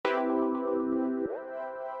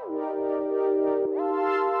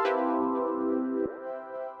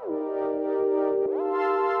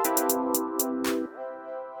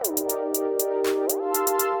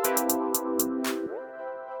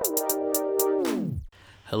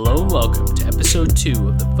Hello and welcome to episode 2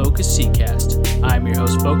 of the Focus Seedcast. I'm your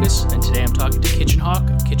host Focus, and today I'm talking to Kitchen Hawk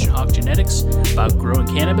of Kitchen Hawk Genetics about growing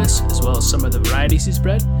cannabis as well as some of the varieties he's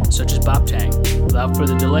bred, such as Boptang. Without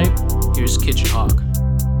further delay, here's Kitchen Hawk. So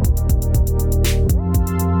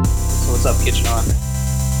what's up, Kitchen Hawk?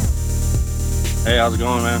 Hey, how's it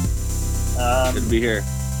going, man? Good to be here.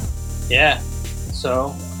 Yeah,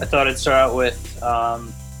 so I thought I'd start out with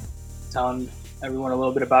telling everyone a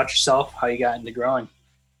little bit about yourself, how you got into growing.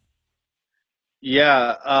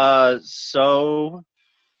 Yeah, so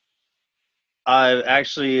I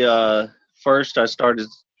actually, first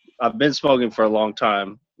I've been smoking for a long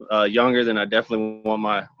time, younger than I definitely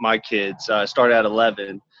want my kids. I started at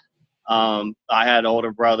 11. I had an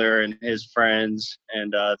older brother and his friends,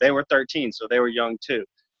 and they were 13, so they were young too.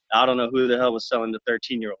 I don't know who the hell was selling to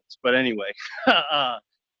 13-year-olds, but anyway,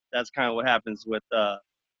 that's kind of what happens with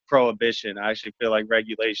prohibition. I actually feel like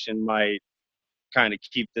regulation might kind of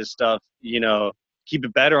keep this stuff, keep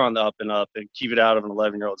it better on the up and up and keep it out of an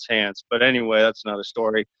 11-year-old's hands. But anyway, that's another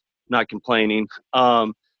story. Not complaining.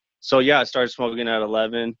 So yeah, I started smoking at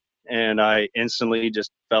 11 and I instantly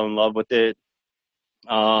just fell in love with it.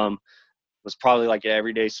 Was probably like an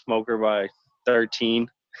everyday smoker by 13.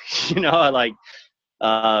 I like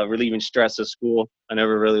relieving stress at school. I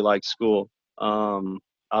never really liked school. I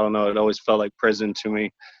don't know. It always felt like prison to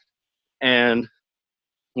me. And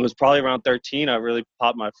it was probably around 13 I really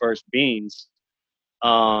popped my first beans.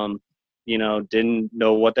 Didn't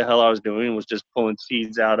know what the hell I was doing, was just pulling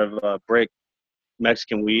seeds out of brick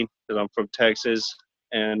Mexican weed because I'm from Texas.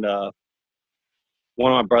 And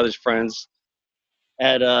one of my brother's friends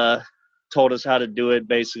had told us how to do it.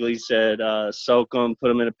 Basically said soak them, put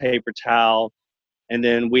them in a paper towel, and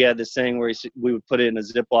then we had this thing where we would put it in a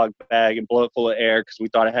Ziploc bag and blow it full of air because we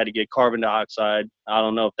thought it had to get carbon dioxide. I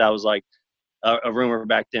don't know if that was like a rumor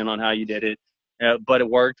back then on how you did it. But it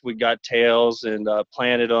worked. We got tails and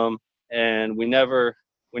planted them, and we never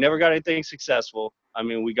got anything successful. I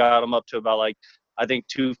mean, we got them up to about I think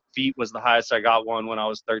 2 feet was the highest I got one when I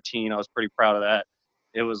was 13. I was pretty proud of that.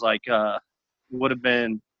 It was would have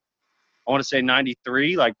been, I want to say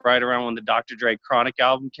 93, like right around when the Dr. Dre Chronic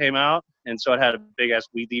album came out. And so it had a big ass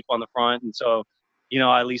weed leaf on the front. And so,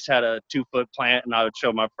 I at least had a 2-foot plant, and I would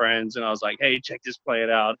show my friends, and I was like, hey, check this plant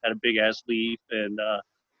out. Had a big ass leaf. And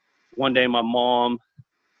one day my mom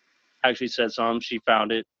actually said something. She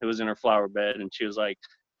found it. It was in her flower bed, and she was like,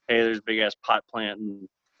 hey, there's a big ass pot plant in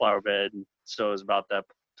flower bed. And so it was about that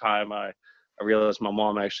time I realized my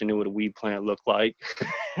mom actually knew what a weed plant looked like.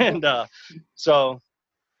 And so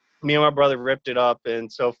me and my brother ripped it up. And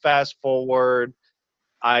so fast forward,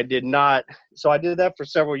 I did that for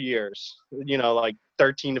several years, like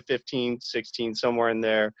 13 to 15, 16, somewhere in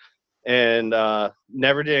there. And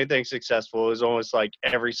never did anything successful. It was almost like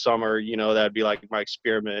every summer, that'd be like my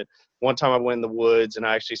experiment. One time I went in the woods and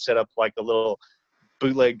I actually set up like a little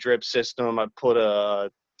bootleg drip system. I put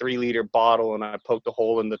a 3-liter bottle and I poked a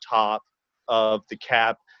hole in the top of the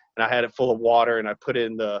cap, and I had it full of water, and I put it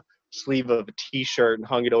in the sleeve of a t-shirt and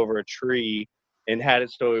hung it over a tree and had it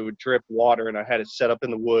so it would drip water, and I had it set up in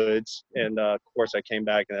the woods. And of course I came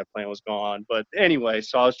back and that plant was gone. But anyway,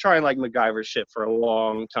 so I was trying like MacGyver shit for a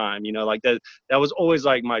long time, like that was always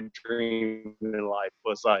like my dream in life,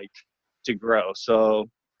 was like to grow. So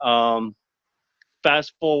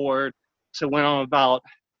fast forward to when I'm about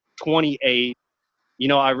 28.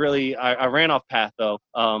 I ran off path though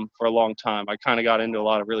for a long time. I kind of got into a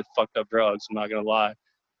lot of really fucked up drugs, I'm not gonna lie.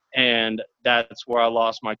 And that's where I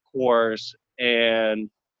lost my course. And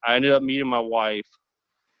I ended up meeting my wife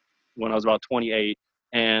when I was about 28.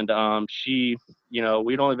 And she,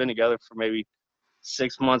 we'd only been together for maybe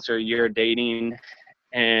 6 months or a year dating.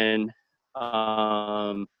 And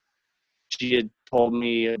she had told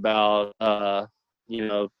me about,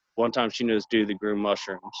 one time she knew this dude that grew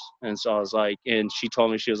mushrooms. And so I was like, and she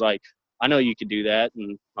told me, she was like, I know you could do that.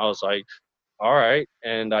 And I was like, all right.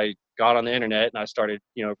 And I got on the internet and I started,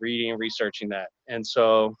 reading and researching that. And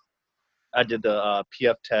so I did the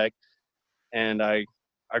PF Tech, and I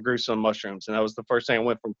grew some mushrooms. And that was the first thing. I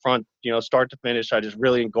went from start to finish. I just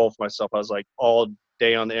really engulfed myself. I was like all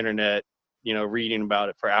day on the internet, reading about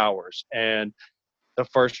it for hours. And the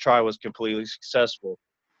first try was completely successful.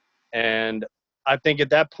 And I think at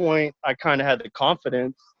that point, I kind of had the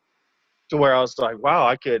confidence to where I was like, wow,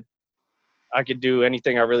 I could do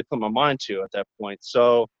anything I really put my mind to at that point.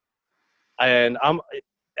 So, and I'm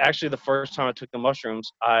actually, the first time I took the mushrooms,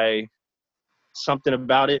 something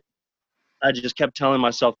about it, I just kept telling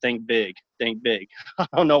myself, think big, think big. I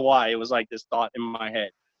don't know why. It was like this thought in my head.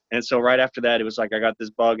 And so right after that, it was like I got this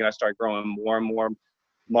bug and I started growing more and more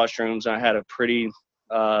mushrooms. And I had a pretty,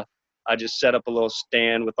 I I just set up a little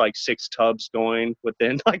stand with like 6 tubs going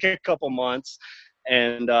within like a couple months.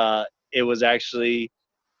 And it was actually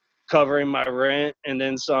covering my rent and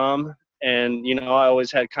then some. And, you know, I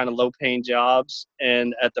always had kind of low paying jobs.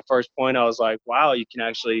 And at the first point, I was like, wow, you can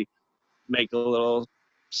actually make a little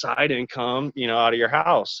side income, you know, out of your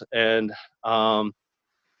house. And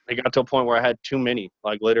it got to a point where I had too many.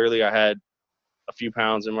 Like literally, I had a few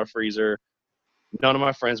pounds in my freezer. None of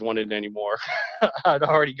my friends wanted it anymore. I'd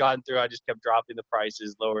already gotten through. I just kept dropping the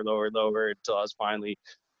prices lower, lower, lower until I was finally,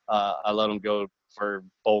 I let them go for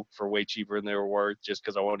bulk for way cheaper than they were worth just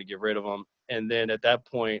because I wanted to get rid of them. And then at that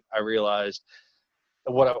point, I realized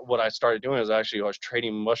what I started doing is actually I was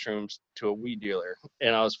trading mushrooms to a weed dealer.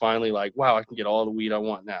 And I was finally like, wow, I can get all the weed I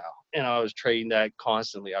want now. And I was trading that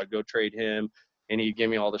constantly. I'd go trade him and he'd give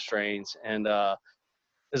me all the strains. And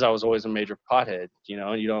because I was always a major pothead, you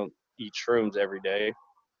know, you don't eat shrooms every day.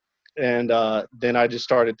 And then I just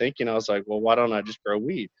started thinking, I was like, well, why don't I just grow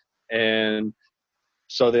weed? And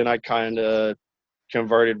so then I kind of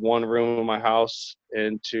converted one room in my house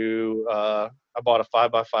into, I bought a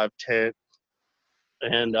 5x5 tent,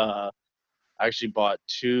 and I actually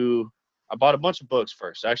I bought a bunch of books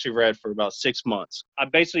first. I actually read for about 6 months. I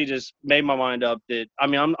basically just made my mind up that, I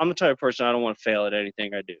mean, I'm the type of person, I don't want to fail at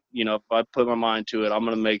anything I do. You know, if I put my mind to it, I'm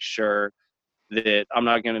going to make sure that I'm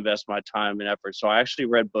not going to invest my time and effort. So I actually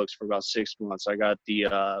read books for about 6 months. I got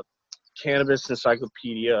the Cannabis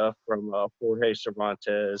Encyclopedia from Jorge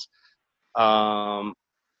Cervantes. I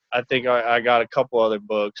think I got a couple other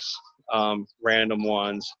books, random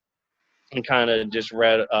ones, and kind of just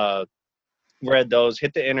read those,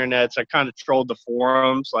 hit the internets. I kind of trolled the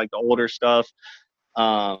forums, like the older stuff.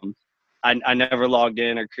 I never logged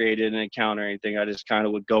in or created an account or anything. I just kind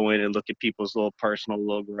of would go in and look at people's little personal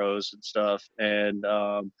little grows and stuff. And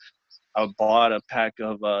I bought a pack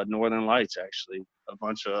of Northern Lights, actually, a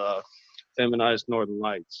bunch of feminized Northern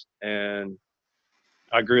Lights. And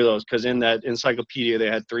I grew those because in that encyclopedia, they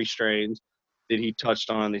had 3 strains that he touched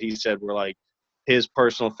on that he said were like his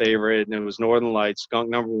personal favorite. And it was Northern Lights, Skunk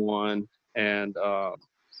Number 1, and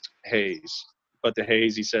Haze. But the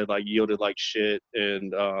Haze, he said, like yielded like shit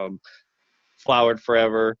and flowered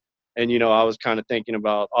forever. And, you know, I was kind of thinking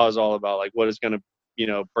about, I was all about like what is going to, you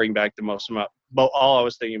know, bring back the most amount. But all I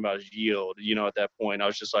was thinking about is yield, you know, at that point. I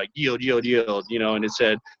was just like, yield, yield, yield, you know, and it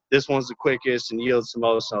said, this one's the quickest and yields the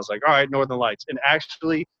most. And I was like, all right, Northern Lights. And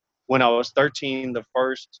actually, when I was 13, the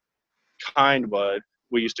first kind bud,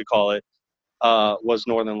 we used to call it, was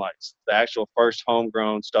Northern Lights. The actual first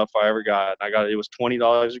homegrown stuff I ever got. It was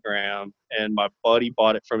 $20 a gram, and my buddy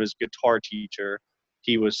bought it from his guitar teacher.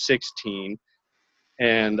 He was 16,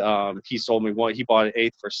 and he sold me one. He bought an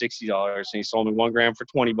eighth for $60, and he sold me 1 gram for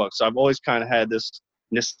 $20. So I've always kind of had this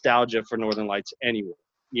nostalgia for Northern Lights anyway,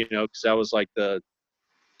 you know, because that was like the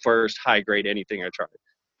first high grade anything I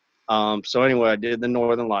tried. So anyway, I did the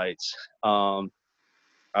Northern Lights.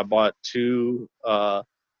 I bought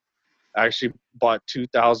I actually bought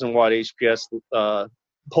 2,000 watt HPS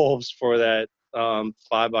bulbs for that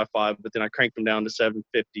 5x5, but then I cranked them down to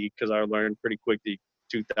 750 because I learned pretty quickly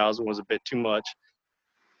 2,000 was a bit too much.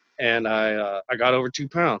 And I got over 2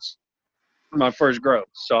 pounds my first grow.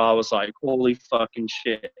 So I was like, holy fucking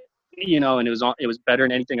shit. You know, and it was better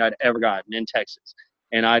than anything I'd ever gotten in Texas.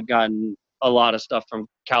 And I'd gotten a lot of stuff from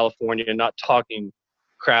California, not talking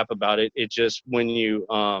crap about it. It just, when you,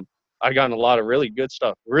 I'd gotten a lot of really good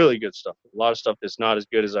stuff, a lot of stuff that's not as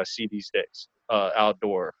good as I see these days,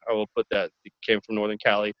 outdoor. I will put that, it came from Northern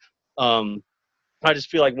Cali. I just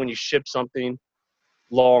feel like when you ship something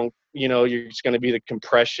long, you know, you're just going to be the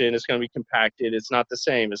compression, it's going to be compacted. It's not the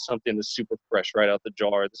same as something that's super fresh right out the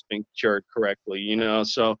jar that's been cured correctly, you know?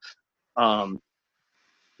 So,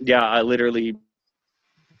 yeah, I literally,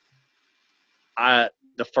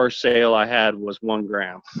 the first sale I had was 1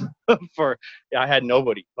 gram I had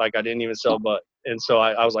nobody, like I didn't even sell butt. And so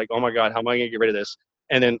I was like, oh my God, how am I going to get rid of this?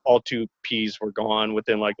 And then all 2 Ps were gone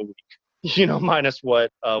within like a week, you know, minus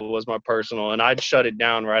what was my personal. And I'd shut it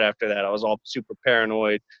down right after that. I was all super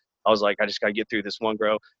paranoid. I was like, I just got to get through this 1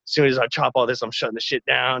 grow. As soon as I chop all this, I'm shutting the shit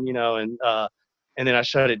down, you know, and then I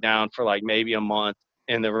shut it down for like maybe a month.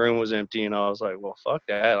 And the room was empty, and I was like, well, fuck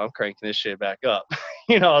that. I'm cranking this shit back up.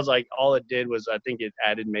 You know, I was like, all it did was, I think it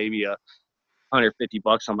added maybe $150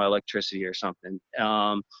 on my electricity or something.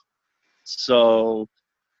 So,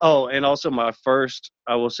 oh, and also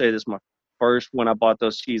I will say this, when I bought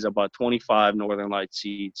those seeds, I bought 25 Northern Light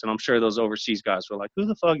seeds. And I'm sure those overseas guys were like, who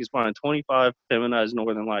the fuck is buying 25 feminized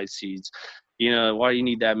Northern Light seeds? You know, why do you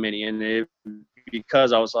need that many? And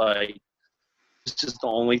because I was like, this is the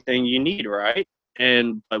only thing you need, right?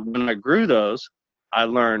 And but when I grew those, I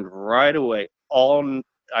learned right away. I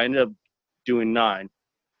ended up doing 9,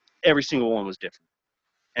 every single one was different.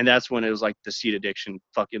 And that's when it was like the seed addiction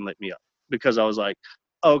fucking lit me up, because I was like,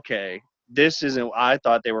 okay, this isn't, I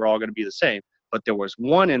thought they were all going to be the same, but there was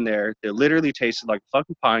one in there that literally tasted like a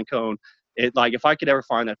fucking pine cone. It, like, if I could ever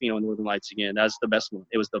find that Fino Northern Lights again, that's the best one.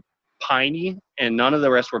 It was the piney, and none of the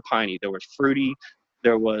rest were piney. There was fruity.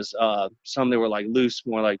 There was some that were like loose,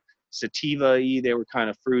 more like sativa-y. They were kind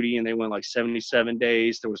of fruity, and they went like 77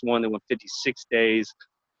 days. There was one that went 56 days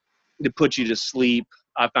to put you to sleep.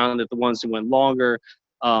 I found that the ones that went longer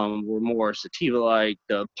were more sativa-like.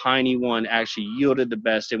 The piney one actually yielded the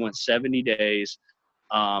best. It went 70 days.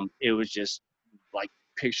 It was just like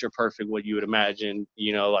picture perfect what you would imagine,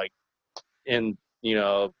 like in,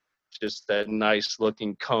 just that nice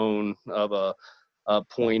looking cone of a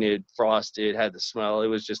pointed frosted, had the smell. It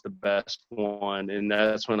was just the best one. And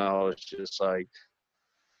that's when I was just like,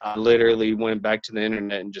 I literally went back to the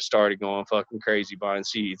internet and just started going fucking crazy buying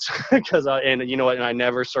seeds. And you know what? And I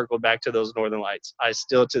never circled back to those Northern Lights. I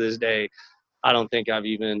still, to this day, I don't think I've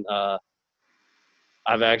even,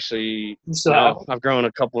 I've actually, no, I've grown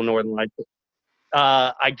a couple of Northern Lights.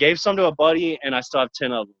 I gave some to a buddy, and I still have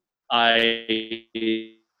 10 of them. I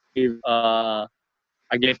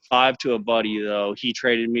gave 5 to a buddy, though. He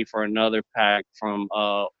traded me for another pack from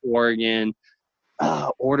Oregon.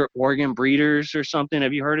 Oregon Breeders or something.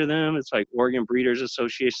 Have you heard of them? It's like Oregon Breeders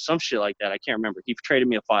Association, some shit like that. I can't remember. He traded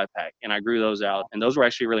me a 5-pack, and I grew those out, and those were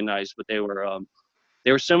actually really nice. But they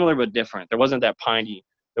were similar but different. There wasn't that piney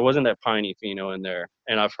Fino in there.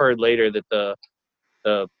 And I've heard later that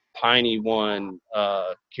the piney one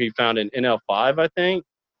can be found in NL5, I think,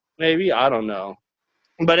 maybe. I don't know.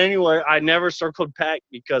 But anyway, I never circled back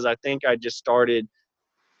because I think I just started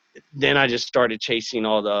chasing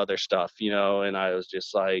all the other stuff, and I was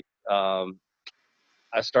just like, I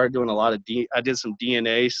started doing a lot of I did some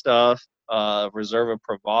DNA stuff, Reserva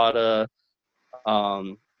Pravada,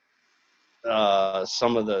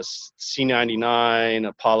 some of the C99,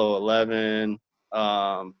 Apollo 11.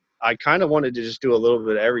 I kind of wanted to just do a little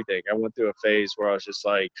bit of everything. I went through a phase where I was just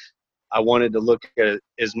like, I wanted to look at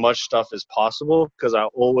as much stuff as possible, because I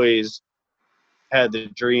always had the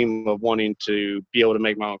dream of wanting to be able to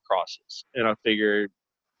make my own crosses. And I figured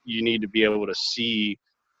you need to be able to see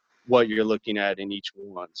what you're looking at in each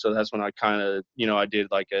one. So that's when I kind of, I did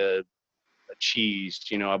like a cheese,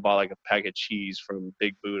 I bought like a pack of cheese from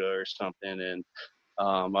Big Buddha or something. And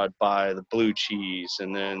I'd buy the blue cheese,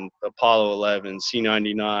 and then Apollo 11,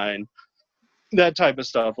 C99, that type of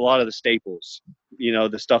stuff. A lot of the staples,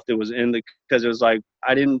 the stuff that was in because it was like,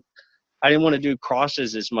 I didn't want to do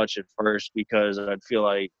crosses as much at first, because I'd feel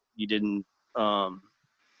like you don't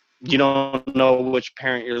know which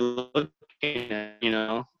parent you're looking at,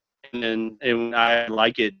 and I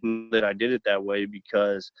like it that I did it that way,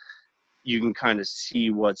 because you can kind of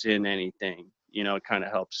see what's in anything, it kind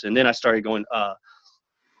of helps. And then I started going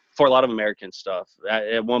for a lot of American stuff.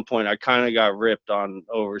 At one point, I kind of got ripped on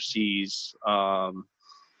overseas.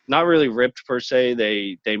 Not really ripped per se.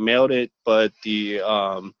 They mailed it, but it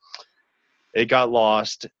got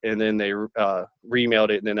lost, and then they remailed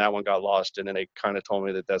it, and then that one got lost, and then they kind of told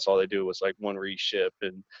me that that's all they do was like one reship,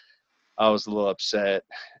 and I was a little upset.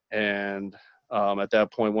 And at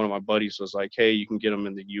that point, one of my buddies was like, hey, you can get them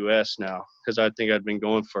in the U.S. now, because I think I'd been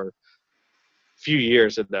going for a few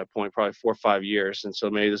years at that point, probably 4 or 5 years, and so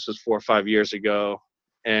maybe this was 4 or 5 years ago.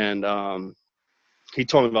 And he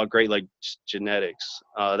told me about Great Lake Genetics.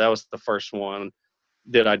 That was the first one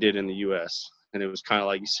that I did in the U.S., and it was kind of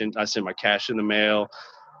like I sent my cash in the mail,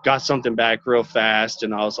 got something back real fast,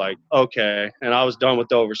 and I was like, okay. And I was done with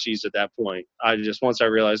the overseas at that point. Once I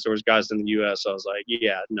realized there was guys in the U.S., I was like,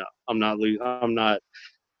 yeah, no, I'm not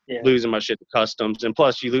losing my shit to customs. And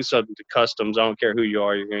plus, you lose something to customs, I don't care who you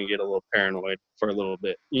are, you're going to get a little paranoid for a little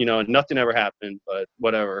bit. Nothing ever happened, but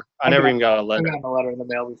whatever. I never even got a letter. I've gotten a letter in the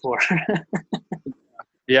mail before.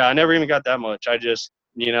 Yeah, I never even got that much. I just,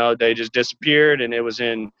 they just disappeared, and it was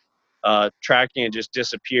in tracking, and just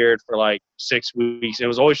disappeared for like 6 weeks. It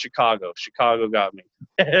was always Chicago. Chicago got me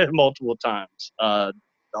multiple times.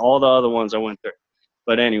 All the other ones I went through.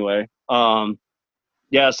 But anyway,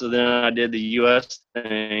 yeah, so then I did the U.S.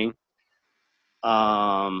 thing.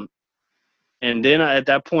 And then at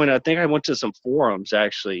that point, I think I went to some forums,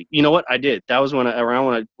 actually. You know what? I did. That was around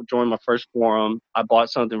when I joined my first forum. I bought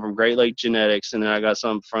something from Great Lake Genetics, and then I got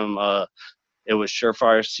some from, it was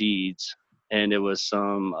Surefire Seeds, and it was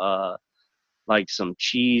some, like some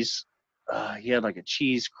cheese. He had like a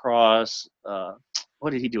cheese cross.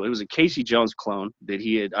 What did he do? It was a Casey Jones clone that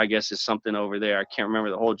he had, I guess is something over there. I can't remember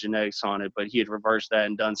the whole genetics on it, but he had reversed that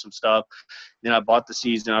and done some stuff. Then I bought the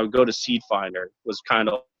seeds, and I would go to Seed Finder. Was kind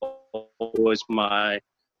of always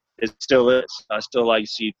it still is. I still like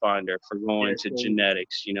Seed Finder for going to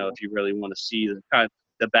genetics. You know, if you really want to see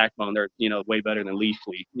the backbone, they're, you know, way better than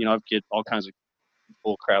Leafly. You know, I get all kinds of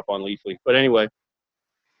bull crap on Leafly. But anyway,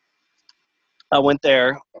 I went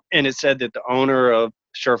there and it said that the owner of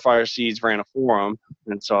Surefire Seeds ran a forum.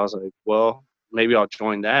 And so I was like, well, maybe I'll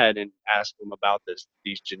join that and ask them about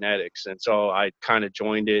these genetics. And so I kind of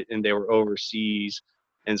joined it, and they were overseas.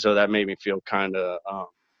 And so that made me feel kind of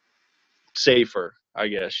safer, I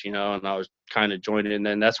guess, you know, and I was kind of joining. And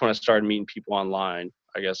then that's when I started meeting people online.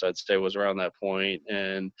 I guess I'd say was around that point.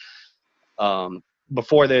 And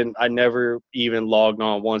before then, I never even logged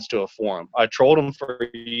on once to a forum. I trolled them for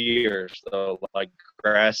years, though, like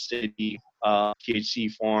Grass City,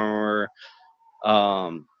 THC Farmer.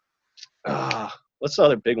 What's the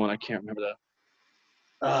other big one? I can't remember that.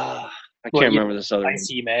 I can't remember this other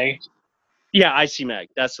IC Mag. Yeah, IC Mag.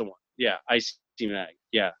 That's the one. Yeah, IC Mag.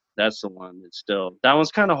 Yeah, that's the one. It's still, that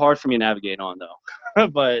one's kind of hard for me to navigate on, though.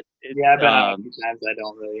 But I've been on a few times.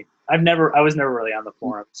 I was never really on the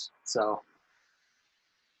forums, so.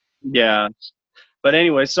 Yeah, but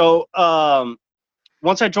anyway, so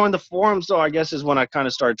once I joined the forums, though, I guess is when I kind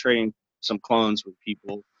of started trading some clones with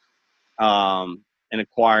people, and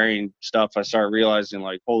acquiring stuff. I started realizing,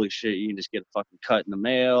 like, holy shit, you can just get a fucking cut in the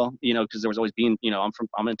mail, you know, because there was always being, you know,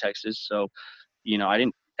 I'm in Texas, so, you know, I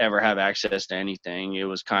didn't ever have access to anything. It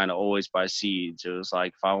was kind of always by seeds. It was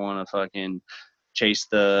like, if I want to fucking chase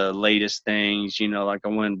the latest things, you know, like I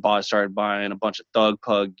went and started buying a bunch of Thug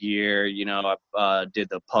Pug gear. You know, I did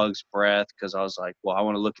the Pug's Breath because I was like, well, I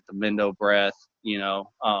want to look at the Mendo Breath, you know.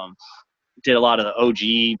 Did a lot of the OG,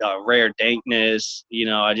 rare dankness, you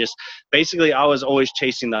know. I was always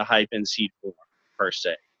chasing the hype in seed form per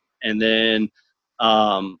se. And then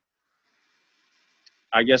I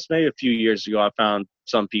guess maybe a few years ago, I found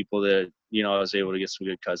some people that, you know, I was able to get some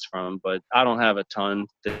good cuts from, but I don't have a ton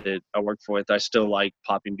that I work for with. I still like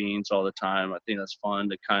popping beans all the time. I think that's fun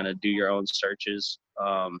to kind of do your own searches.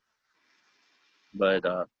 But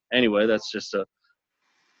anyway, that's just a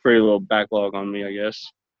pretty little backlog on me, I guess.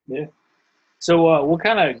 Yeah. So what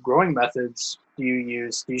kind of growing methods do you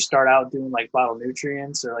use? Do you start out doing like bottle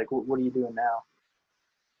nutrients, or like what are you doing now?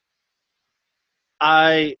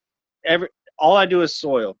 All I do is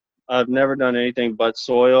soil. I've never done anything but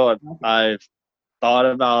soil. I've thought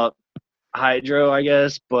about hydro, I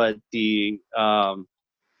guess, but I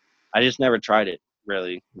just never tried it,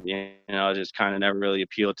 really. You know, it just kind of never really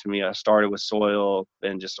appealed to me. I started with soil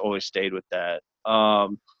and just always stayed with that.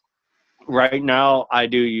 Right now, I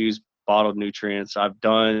do use bottled nutrients. I've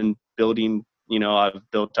done building, you know, I've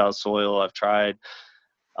built out soil. I've tried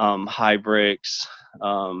Hybrix,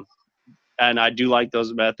 and I do like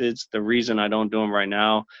those methods. The reason I don't do them right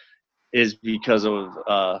now is because of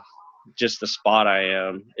just the spot I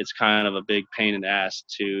am. It's kind of a big pain in the ass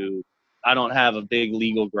I don't have a big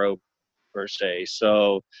legal grow per se.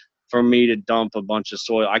 So for me to dump a bunch of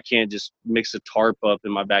soil, I can't just mix a tarp up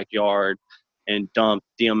in my backyard and dump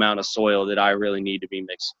the amount of soil that I really need to be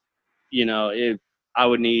mixed. You know, I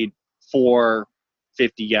would need 4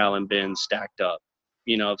 50-gallon bins stacked up,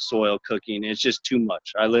 you know, of soil cooking. It's just too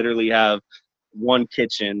much. I literally have one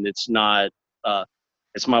kitchen that's not,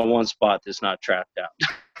 it's my one spot that's not trapped out.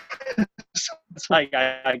 So it's like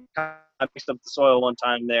I mixed up the soil one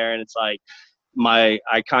time there, and it's like I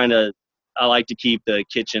like to keep the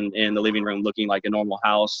kitchen and the living room looking like a normal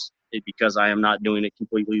house because I am not doing it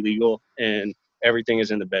completely legal, and everything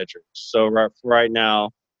is in the bedroom. So right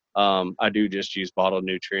now, I do just use bottled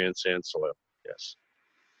nutrients and soil. Yes.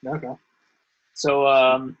 Okay. So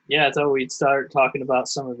I thought we'd start talking about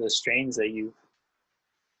some of the strains that you've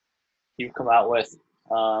come out with.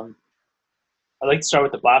 I'd like to start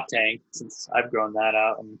with the Boptang, since I've grown that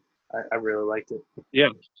out and I really liked it. Yeah.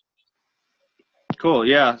 Cool.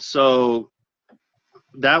 Yeah. So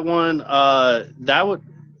that one, that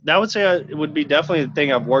would say it would be definitely the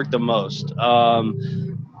thing I've worked the most.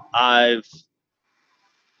 I've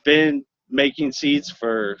been making seeds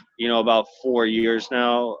for, you know, about 4 years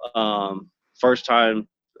now. First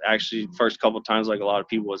couple times, like a lot of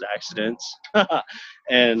people, was accidents.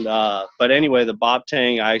 And but anyway, the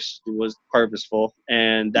Boptang was purposeful,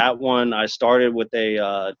 and that one I started with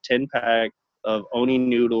a 10-pack of Oni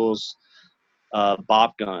Noodles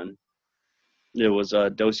Bop Gun. It was a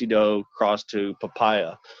Do-si-do crossed to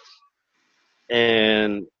papaya.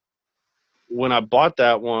 And when I bought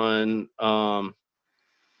that one,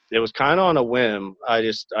 it was kind of on a whim. I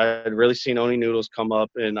had really seen Oni Noodles come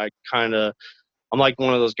up, and I'm like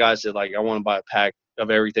one of those guys that, like, I want to buy a pack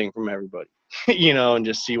of everything from everybody, you know, and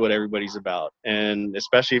just see what everybody's about. And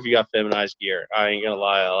especially if you got feminized gear, I ain't gonna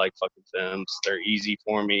lie, I like fucking fems. They're easy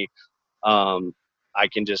for me. I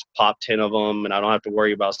can just pop 10 of them and I don't have to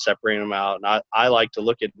worry about separating them out. And I like to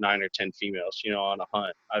look at 9 or 10 females, you know, on a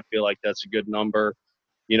hunt. I feel like that's a good number.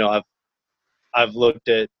 You know, I've looked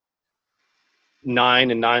at 9,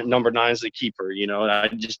 and number 9 is the keeper, you know, and I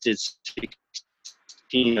just did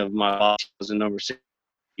 16 of my was a number 6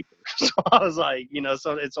 keeper. So I was like, you know,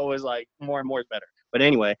 so it's always like more and more better. But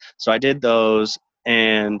anyway, so I did those,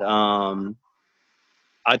 and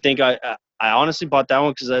I think I honestly bought that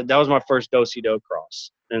one because that was my first Do-si-Do cross,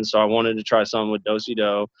 and so I wanted to try something with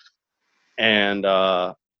Do-si-Do, and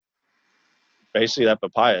basically that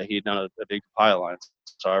papaya. He had done a big papaya line,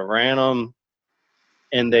 so I ran them,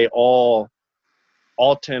 and they all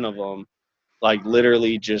 10 of them, like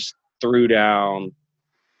literally just threw down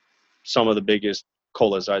some of the biggest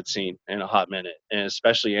colas I'd seen in a hot minute, and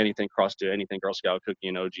especially anything crossed to anything Girl Scout cookie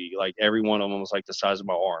and OG. Like every one of them was like the size of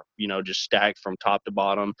my arm, you know, just stacked from top to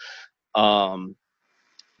bottom.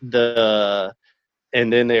 The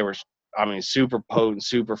and then they were, I mean, super potent,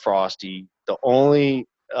 super frosty. The only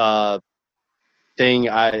thing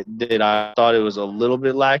I thought it was a little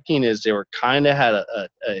bit lacking is they were kind of had a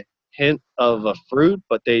hint of a fruit,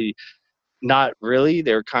 but they not really.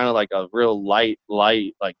 They were kind of like a real light,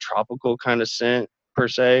 like tropical kind of scent per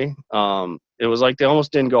se. It was like they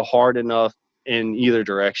almost didn't go hard enough in either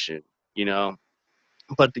direction, you know.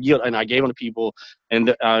 But the yield, and I gave them to people,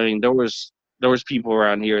 and I mean, there was people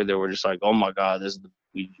around here that were just like, "Oh my God, this is the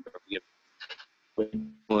weed."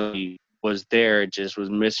 Was there, it just was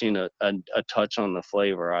missing a touch on the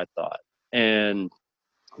flavor, I thought. And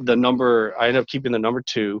I ended up keeping the number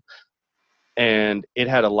 2, and it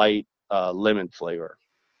had a light lemon flavor.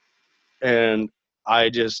 And I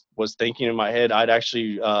just was thinking in my head, I'd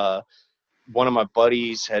actually one of my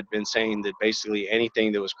buddies had been saying that basically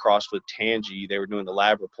anything that was crossed with Tangy, they were doing the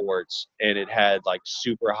lab reports, and it had like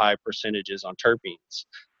super high percentages on terpenes.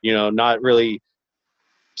 You know, not really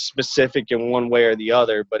specific in one way or the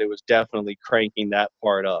other, but it was definitely cranking that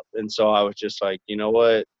part up. And so I was just like, you know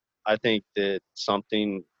what? I think that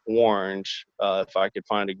something orange, if I could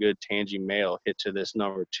find a good Tangy male hit to this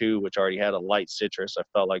number 2, which already had a light citrus, I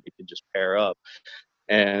felt like it could just pair up.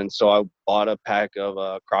 And so I bought a pack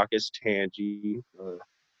of Crocus Tangy,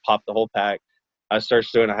 popped the whole pack. I started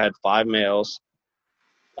doing, I had 5 males.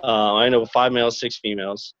 I ended up with 5 males, 6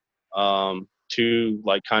 females. 2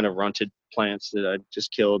 like kind of runted plants that I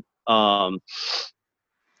just killed. I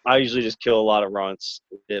usually just kill a lot of runts,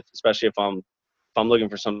 especially if I'm looking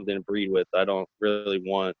for something to breed with. I don't really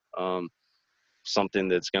want something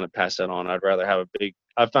that's going to pass that on. I'd rather have a big.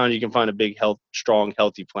 I found you can find a big, strong,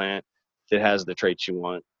 healthy plant that has the traits you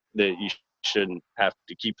want. That you shouldn't have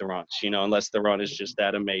to keep the runts, you know, unless the run is just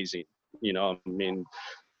that amazing. You know, I mean,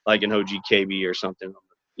 like an OGKB or something,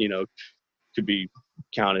 you know, could be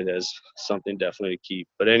counted as something definitely to keep.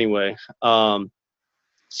 But anyway,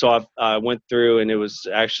 so I went through, and it was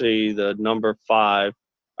actually the number 5.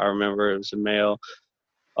 I remember it was a male.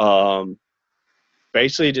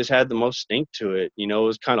 Basically just had the most stink to it. You know, it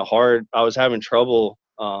was kind of hard. I was having trouble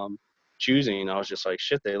choosing. I was just like,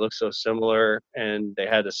 shit, they look so similar, and they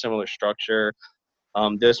had a similar structure.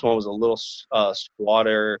 This one was a little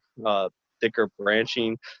squatter, thicker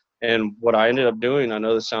branching. And what I ended up doing, I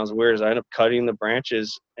know this sounds weird, is I ended up cutting the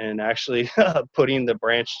branches and actually putting the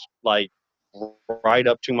branch like right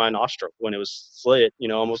up to my nostril when it was slit, you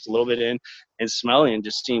know, almost a little bit in, and smelling and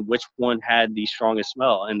just seeing which one had the strongest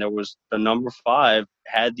smell. And there was the number 5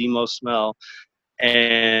 had the most smell.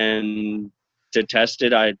 And to test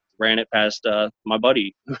it, I ran it past my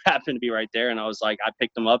buddy who happened to be right there. And I was like, I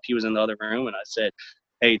picked him up. He was in the other room. And I said,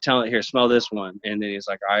 hey, tell it here, smell this one. And then he's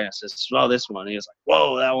like, all right. I said, smell this one. And he was like,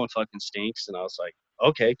 whoa, that one fucking stinks. And I was like,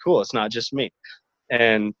 okay, cool. It's not just me.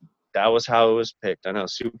 And that was how it was picked. I know,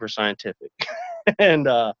 super scientific. And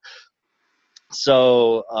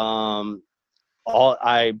so I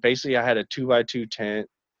had a 2x2 tent,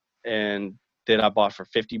 and that I bought for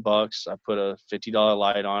 $50. I put a $50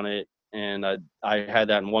 light on it, and I had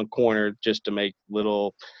that in one corner just to make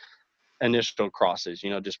little initial crosses,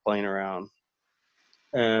 you know, just playing around.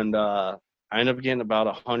 And I ended up getting about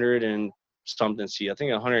 100 and something seeds. I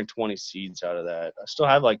think 120 seeds out of that. I still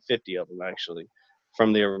have like 50 of them actually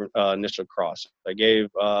from the initial cross. I gave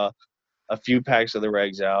a few packs of the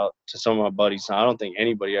regs out to some of my buddies. I don't think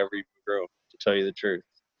anybody ever even grew them, to tell you the truth.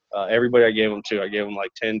 Everybody I gave them to, I gave them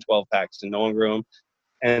like 10, 12 packs, and no one grew them.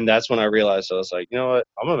 And that's when I realized, I was like, you know what,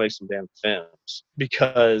 I'm going to make some damn films,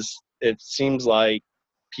 because it seems like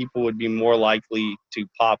people would be more likely to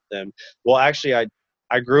pop them. Well, actually,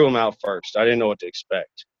 I grew them out first. I didn't know what to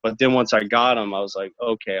expect. But then once I got them, I was like,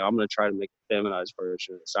 okay, I'm going to try to make a feminized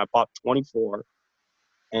version of this. I popped 24,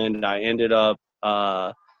 and I ended up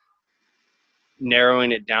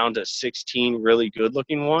narrowing it down to 16 really good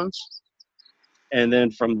looking ones. And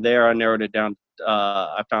then from there, I narrowed it down.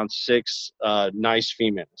 I found 6 nice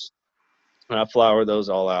females. And I flowered those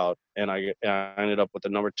all out. And I ended up with a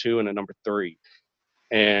number 2 and a number 3.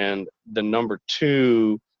 And the number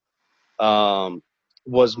 2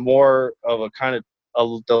 was more of a kind of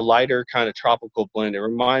the lighter kind of tropical blend. It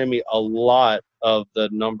reminded me a lot of the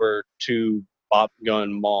number 2 Bop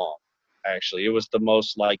Gun Mom. Actually, it was the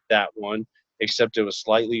most like that one, except it was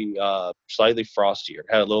slightly frostier. It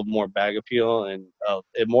had a little more bag appeal and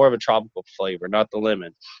more of a tropical flavor, not the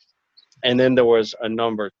lemon. And then there was a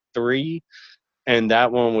number 3, and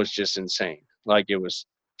that one was just insane. Like it was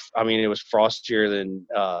frostier than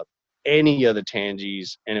any of the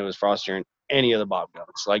Tangies, and it was frostier than any of the Bop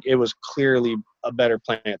Guns. Like it was clearly a better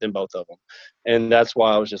plant than both of them, and that's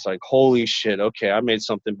why I was just like, holy shit, okay, I made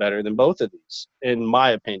something better than both of these, in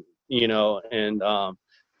my opinion, you know. And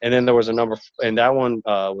then there was and that one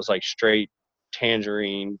was like straight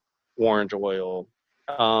tangerine orange oil.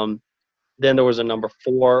 Then there was a number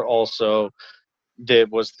 4 also that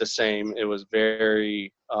was the same. It was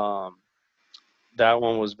very that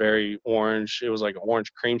one was very orange. It was like an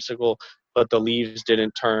orange creamsicle, but the leaves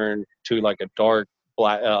didn't turn to like a dark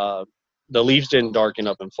black. The leaves didn't darken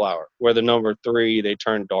up in flower. Where the number 3, they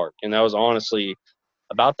turned dark, and that was honestly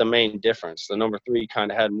about the main difference. The number 3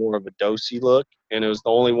 kind of had more of a dosey look, and it was the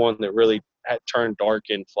only one that really had turned dark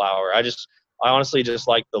in flower. I honestly just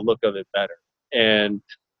liked the look of it better, and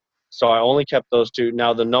so I only kept those 2.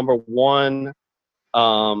 Now the number 1.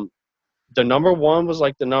 The number 1 was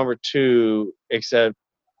like the number 2, except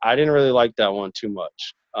I didn't really like that one too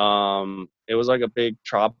much. It was like a big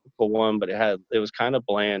tropical one, but it was kind of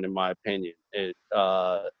bland in my opinion. It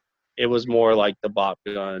was more like the Bop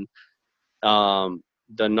Gun.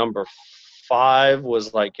 The number 5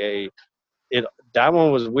 was like that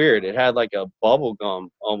one was weird. It had like a bubble gum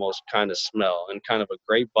almost kind of smell, and kind of a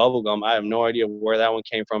grape bubble gum. I have no idea where that one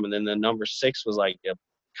came from. And then the number 6 was like a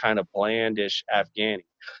kind of blandish Afghani.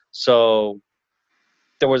 So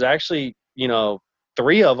there was actually,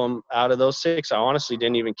 3 of them out of those 6 I honestly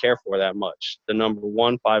didn't even care for that much. The number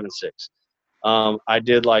 1, 5, and 6. I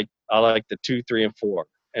like the 2, 3, and 4.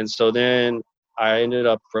 And so then I ended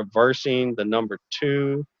up reversing the number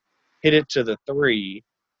 2, hit it to the 3,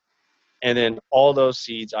 and then all those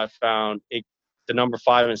seeds I found, the number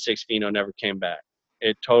 5 and 6 pheno never came back.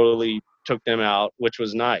 It totally took them out, which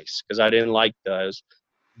was nice because I didn't like those.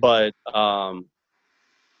 But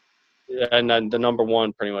and then the number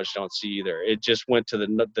 1 pretty much don't see either. It just went to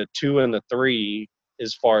the 2 and the 3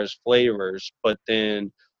 as far as flavors, but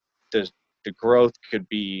then the growth could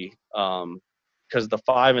be because the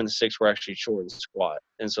 5 and the 6 were actually short and squat,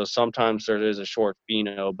 and so sometimes there is a short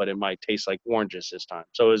pheno, but it might taste like oranges this time.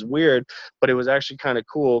 So it was weird, but it was actually kind of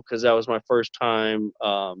cool because that was my first time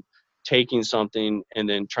taking something and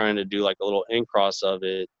then trying to do like a little in cross of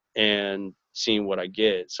it and seeing what I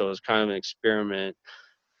get. So it was kind of an experiment.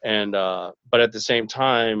 And but at the same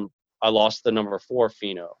time, I lost the number 4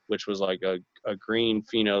 pheno, which was like a green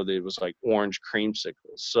pheno that was like orange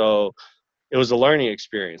creamsicle. So it was a learning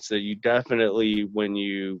experience that you definitely, when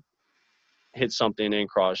you hit something in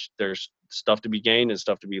cross, there's stuff to be gained and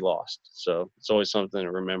stuff to be lost. So it's always something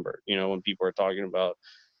to remember, when people are talking about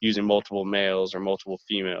using multiple males or multiple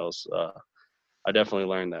females. I definitely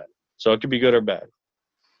learned that. So it could be good or bad.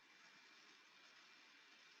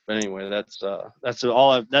 But anyway, that's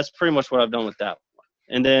pretty much what I've done with that one.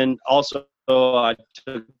 And then also I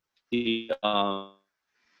took the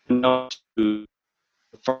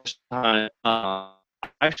first time. I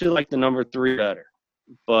actually like the number 3 better,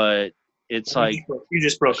 but it's like you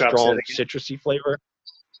just broke a strong up, citrusy flavor.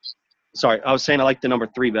 Sorry, I was saying I like the number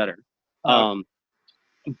 3 better.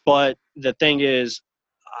 But the thing is,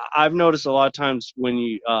 I've noticed a lot of times when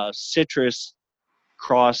you citrus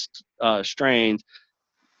crossed strains,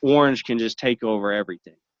 orange can just take over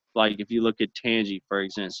everything. Like if you look at Tangie, for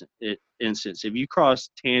instance, if you cross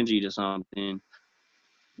Tangie to something,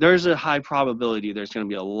 there's a high probability there's going to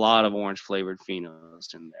be a lot of orange flavored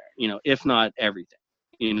phenos in there. If not everything,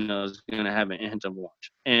 is going to have a hint of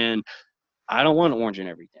orange. And I don't want orange in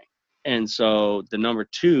everything. And so the number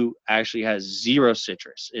 2 actually has 0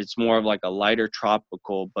 citrus. It's more of like a lighter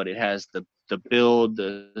tropical, but it has the build,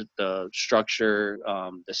 the structure,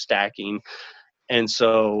 the stacking. And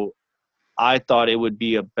so I thought it would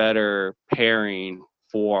be a better pairing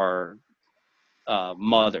for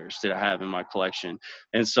mothers that I have in my collection.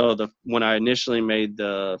 And so when I initially made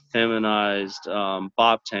the feminized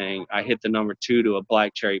Bop Tang, I hit the number 2 to a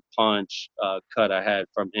black cherry punch cut I had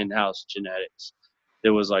from In-House Genetics. It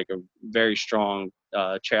was like a very strong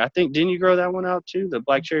cherry. I think, didn't you grow that one out too, the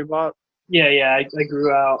black cherry Bop? I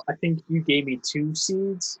grew out. I think you gave me 2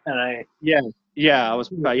 seeds, and I Yeah, I was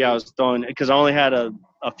throwing because I only had a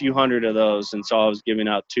few hundred of those, and so I was giving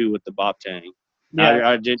out two with the Bop Tang. yeah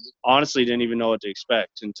I did honestly didn't even know what to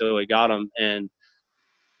expect until I got them, and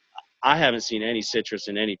I haven't seen any citrus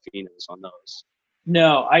in any phenos on those.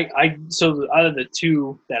 no I so out of the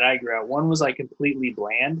two that I grew out, one was like completely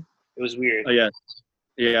bland. It was weird. Oh yeah,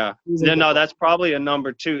 yeah. It was like No, that's probably a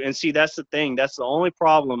number two. And see, that's the thing. That's the only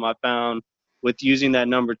problem I found with using that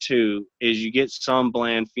number two is you get some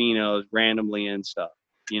bland phenos randomly and stuff.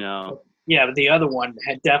 You know. yeah, but the other one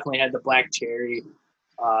had definitely had the black cherry.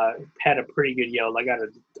 Had a pretty good yield.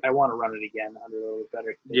 I want to run it again under a little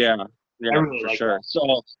better condition. Yeah, I yeah, really for like sure. that.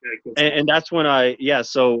 So, Very good. and that's when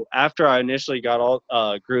so after I initially got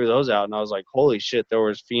all grew those out, and I was like, holy shit, there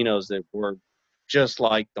was phenos that were just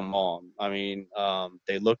like the mom. I mean,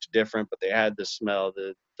 they looked different, but they had the smell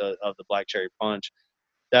the of the black cherry punch.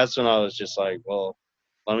 That's when I was just like, well,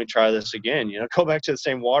 let me try this again. You know, go back to the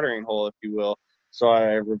same watering hole, if you will. So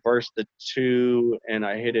I reversed the two, and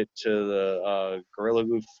I hit it to the Gorilla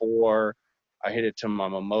Glue 4. I hit it to my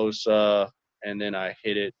Mimosa, and then I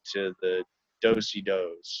hit it to the Dosey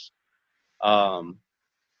Dos. Um,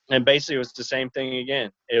 and basically, it was the same thing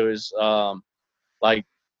again. It was like,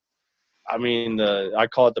 I mean, I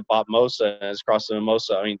call it the Bop Mosa, and it's across the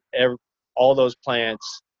Mimosa. I mean, all those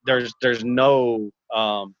plants, there's no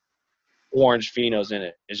orange phenos in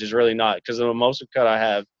it. It's just really not, because the mimosa cut I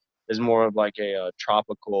have is more of like a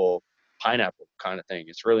tropical pineapple kind of thing.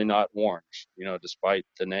 It's really not orange, you know, despite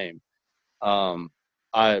the name. Um,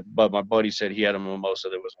 but my buddy said he had a mimosa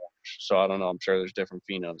that was orange, so I don't know. I'm sure there's different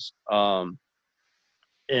phenos.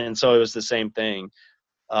 And so it was the same thing.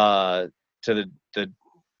 To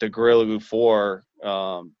the Gorilla Glue 4.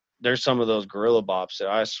 There's some of those Gorilla Bops that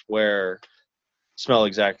I swear smell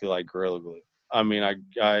exactly like Gorilla Glue. I mean,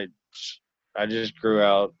 I just grew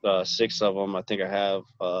out 6 of them. I think I have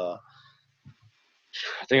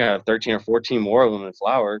 13 or 14 more of them in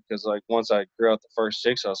flower, because like once I grew out the first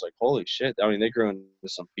 6, I was like, holy shit! I mean, they grew into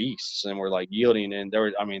some beasts and were like yielding, and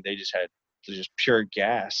they just had just pure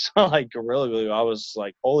gas like Gorilla Glue. I was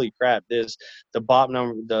like, holy crap! The Bop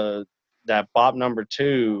number the that Bop number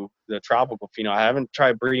 2, the tropical pheno. I haven't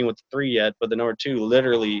tried breeding with the 3 yet, but the number 2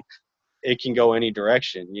 literally it can go any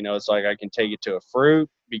direction. You know, it's like I can take it to a fruit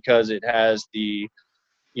because it has the,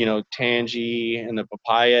 you know, tangy and the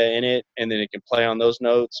papaya in it, and then it can play on those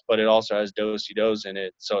notes, but it also has do-si dos in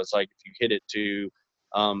it. So it's like if you hit it to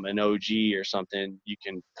an OG or something, you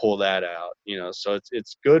can pull that out, you know. So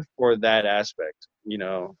it's good for that aspect, you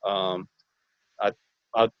know. I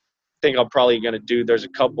I think I'm probably gonna do. There's a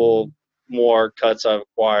couple more cuts I've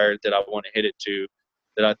acquired that I want to hit it to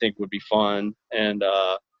that I think would be fun, and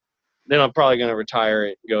then I'm probably going to retire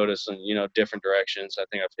it and go to some, you know, different directions. I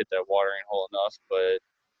think I've hit that watering hole enough, but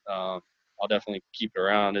I'll definitely keep it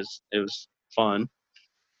around. It was fun.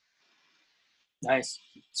 Nice.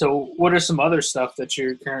 So, what are some other stuff that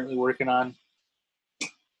you're currently working on?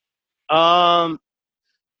 Um,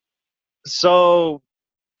 so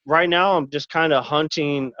right now I'm just kind of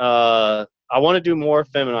hunting. I want to do more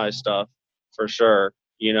feminized stuff for sure.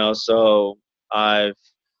 You know, so I've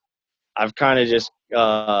I've kind of just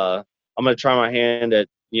I'm gonna try my hand at,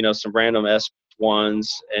 you know, some random S1s,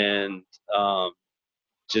 and um,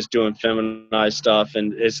 just doing feminized stuff,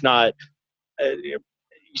 and it's not uh,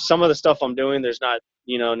 some of the stuff I'm doing, there's not,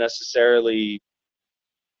 you know, necessarily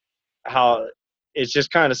how it's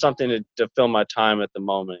just kind of something to fill my time at the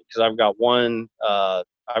moment. Cause I've got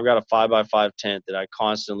a 5x5 tent that I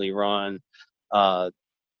constantly run,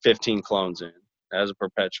 15 clones in as a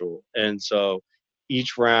perpetual. And so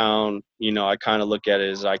each round, you know, I kind of look at it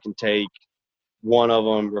as I can take one of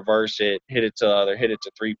them, reverse it, hit it to the other, hit it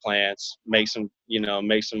to 3 plants, make some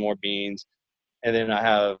more beans. And then I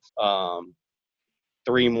have,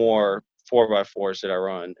 3 more 4x4s that I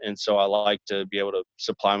run, and so I like to be able to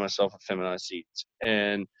supply myself with feminized seeds.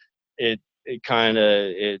 And it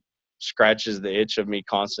scratches the itch of me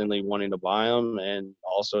constantly wanting to buy them, and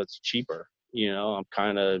also it's cheaper. You know, I'm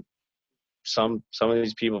kind of some of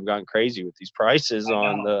these people have gotten crazy with these prices I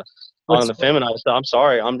on know. the What's feminized stuff. I'm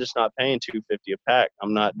sorry, I'm just not paying 250 a pack.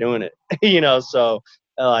 I'm not doing it. You know, so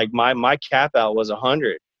like my cap out was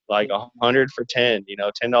 100, like 100 for 10. You know,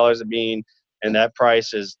 $10 a bean, and that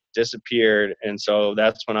price has disappeared. And so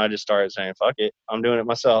that's when I just started saying, fuck it, I'm doing it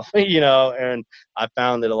myself. You know, and I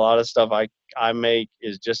found that a lot of stuff I make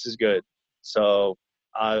is just as good. So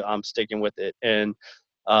I'm sticking with it. And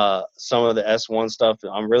some of the S1 stuff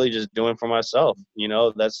I'm really just doing for myself. You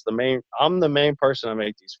know, I'm the main person I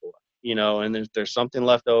make these for, you know, and if there's something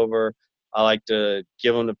left over, I like to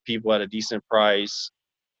give them to people at a decent price,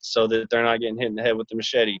 so that they're not getting hit in the head with the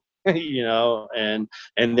machete, you know, and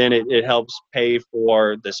then it helps pay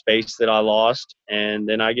for the space that I lost, and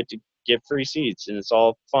then I get to get free seeds, and it's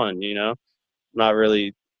all fun, you know. I'm not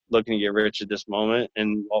really looking to get rich at this moment,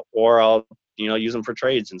 and or I'll, you know, use them for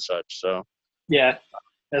trades and such. So Yeah,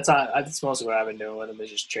 that's mostly what I've been doing with them is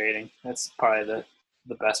just trading. That's probably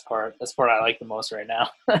the best part. That's the part I like the most right now.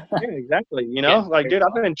 yeah, exactly. You know, Yeah, like, dude,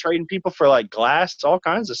 I've been trading people for like glass, all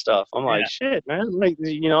kinds of stuff. I'm like, yeah, shit, man, like,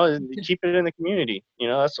 you know, keep it in the community. You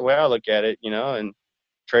know, that's the way I look at it. You know, and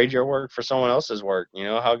trade your work for someone else's work. You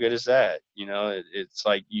know, how good is that? You know, it's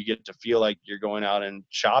like you get to feel like you're going out and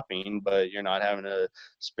shopping, but you're not having to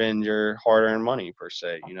spend your hard-earned money per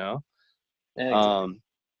se. You know. exactly. Um,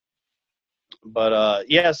 but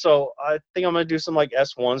yeah, so I think I'm gonna do some like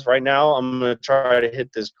S1s right now. I'm gonna try to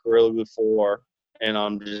hit this Gorilla Glue 4, and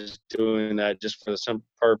I'm just doing that just for the simple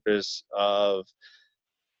purpose of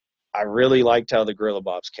I really liked how the Gorilla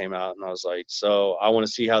Bobs came out, and I was like, so I want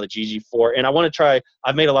to see how the GG4, and I want to try.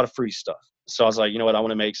 I've made a lot of fruity stuff, so I was like, you know what, I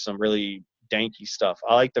want to make some really danky stuff.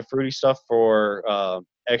 I like the fruity stuff for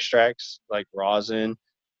extracts like rosin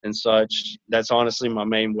and such. That's honestly my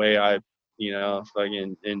main way I, you know,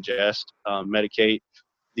 fucking ingest, medicate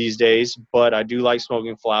these days. But I do like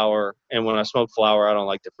smoking flower, and when I smoke flower, I don't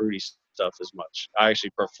like the fruity stuff as much. I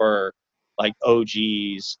actually prefer like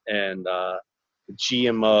OGs and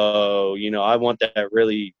GMO. You know, I want that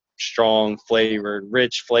really strong flavored,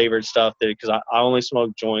 rich flavored stuff that because I only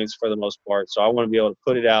smoke joints for the most part, so I want to be able to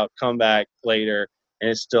put it out, come back later, and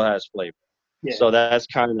it still has flavor. Yeah, So that's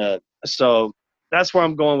kind of so that's where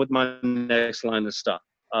I'm going with my next line of stuff.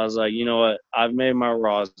 I was like, you know what? I've made my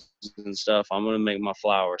raws and stuff. I'm gonna make my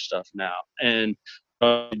flower stuff now, and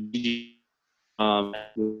and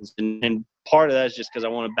part of that is just because I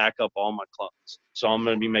want to back up all my clones. So I'm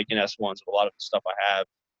going to be making S1s of a lot of the stuff I have,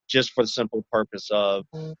 just for the simple purpose of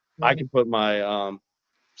I can put my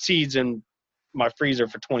seeds in my freezer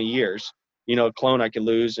for 20 years. You know, a clone I could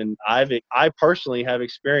lose, and I personally have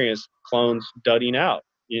experienced clones dudding out.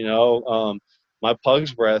 You know, my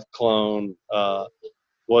Pug's Breath clone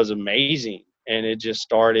was amazing, and it just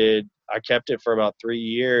started. I kept it for about 3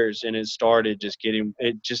 years, and it started just getting.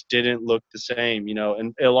 It just didn't look the same, you know.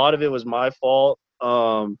 And a lot of it was my fault.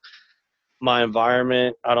 My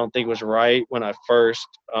environment, I don't think was right when I first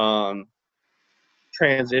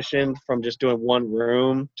transitioned from just doing one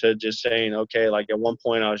room to just saying, okay, like at one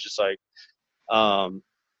point I was just like, um,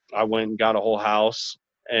 I went and got a whole house.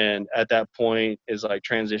 And at that point is like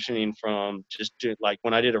transitioning from just like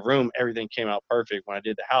when I did a room, everything came out perfect. When I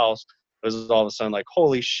did the house, it was all of a sudden like,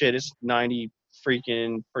 holy shit, it's 90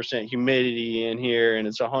 freaking percent humidity in here, and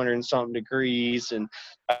it's 100 and something degrees. And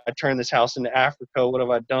I turned this house into Africa. What have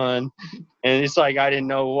I done? And it's like I didn't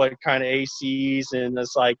know what kind of ACs, and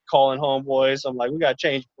it's like calling homeboys. I'm like, we got to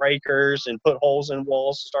change breakers and put holes in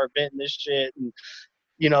walls to start venting this shit. And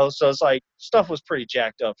you know, so it's like stuff was pretty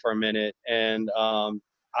jacked up for a minute, and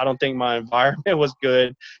I don't think my environment was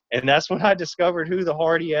good, and that's when I discovered who the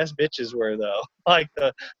hardy ass bitches were, though. Like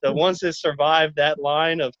the ones that survived that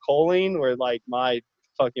line of choline were like my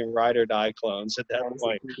fucking ride or die clones at that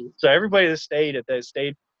point. So everybody that stayed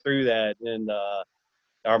through that, and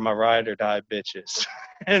are my ride or die bitches.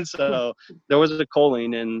 And so there was a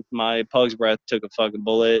choline, and my Pug's Breath took a fucking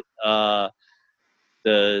bullet. The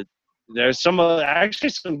There's actually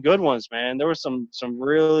some good ones, man. There were some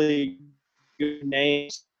really good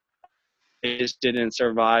names. They just didn't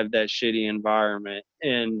survive that shitty environment.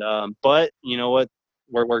 And but you know what?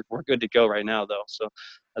 We're good to go right now, though. So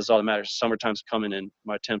that's all that matters. Summertime's coming, and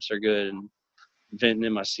my temps are good, and venting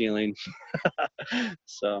in my ceiling.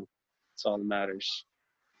 So that's all that matters.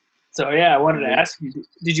 So yeah, I wanted to ask you: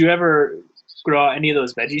 did you ever grow out any of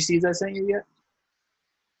those veggie seeds I sent you yet?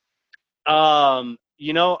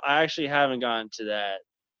 You know, I actually haven't gotten to that.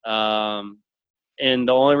 And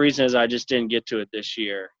the only reason is I just didn't get to it this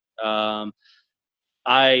year. I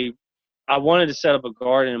I wanted to set up a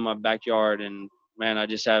garden in my backyard, and man, I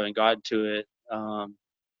just haven't gotten to it.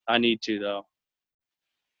 I need to though.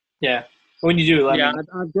 Yeah. When you do, let me Yeah,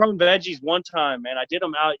 know. I've grown veggies one time, man. I did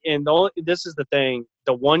them out, and this is the thing.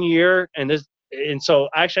 The 1 year, and so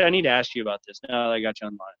actually, I need to ask you about this now that I got you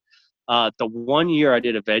on the line. The 1 year I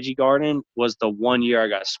did a veggie garden was the 1 year I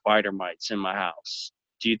got spider mites in my house.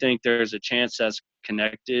 Do you think there's a chance that's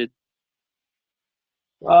connected?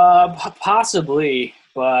 Possibly,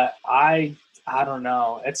 but I don't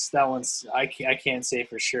know. It's that one's I can't say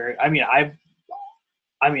for sure. I mean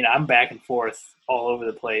I'm back and forth all over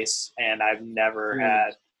the place, and I've never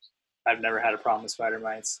had a problem with spider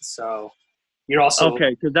mites. So you're also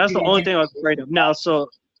Okay, because that's the only thing I was afraid of. Now, so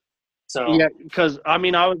so yeah, because I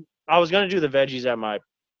mean, I was gonna do the veggies at my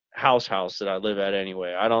house that I live at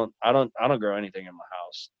anyway. I don't grow anything in my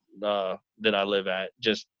house that I live at,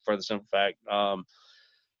 just for the simple fact I'm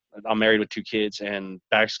married with 2 kids. And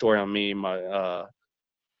backstory on me, my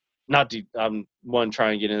not to, I'm one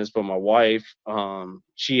trying to get in this, but my wife,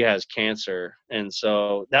 she has cancer, and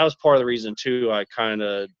so that was part of the reason too. I kind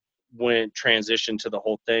of went transition to the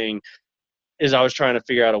whole thing, is I was trying to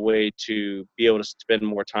figure out a way to be able to spend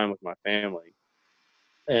more time with my family.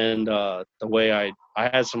 And the way I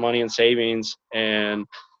had some money in savings, and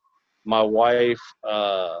my wife,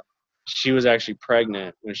 she was actually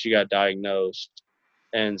pregnant when she got diagnosed,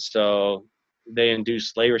 and so they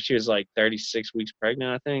induced labor. She was like 36 weeks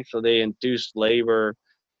pregnant, I think. So they induced labor,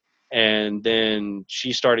 and then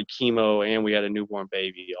she started chemo, and we had a newborn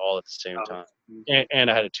baby all at the same time.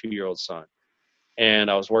 And I had a 2-year-old son, and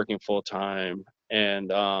I was working full time,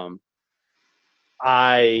 and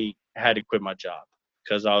I had to quit my job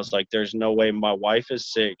because I was like, there's no way, my wife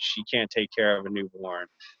is sick. She can't take care of a newborn.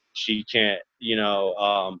 She can't,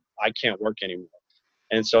 I can't work anymore.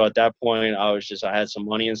 And so at that point, I had some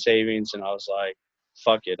money in savings, and I was like,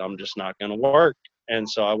 fuck it, I'm just not going to work. And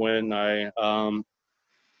so I went and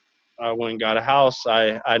got a house.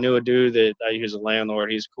 I knew a dude that he was a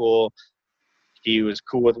landlord. He's cool. He was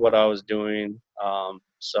cool with what I was doing.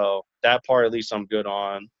 So that part, at least I'm good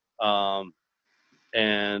on.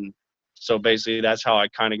 And so basically that's how I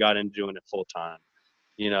kind of got into doing it full time,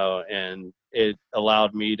 and it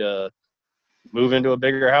allowed me to move into a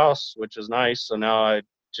bigger house, which is nice. So now I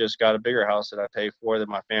just got a bigger house that I pay for, that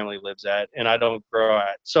my family lives at, and I don't grow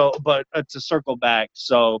at. So, but to circle back,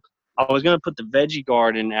 so I was going to put the veggie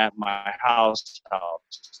garden at my house that I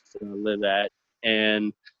live at.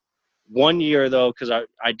 And one year though, because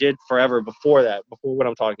I did forever before that, before what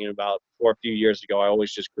I'm talking about, before a few years ago, I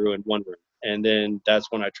always just grew in one room. And then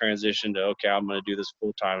that's when I transitioned to, okay, I'm going to do this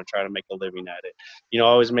full time and try to make a living at it. I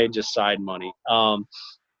always made just side money.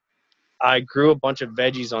 I grew a bunch of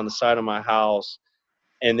veggies on the side of my house.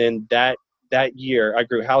 And then that year I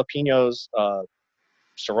grew jalapenos,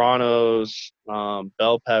 serranos,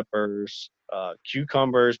 bell peppers,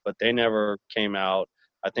 cucumbers, but they never came out.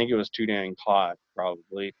 I think it was too dang hot,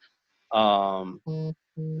 probably. And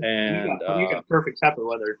you got perfect pepper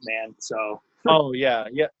weather, man. So oh yeah.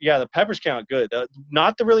 The peppers came out good.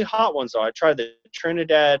 Not the really hot ones though. I tried the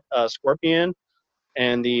Trinidad Scorpion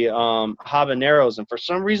and the habaneros, and for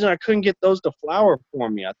some reason I couldn't get those to flower for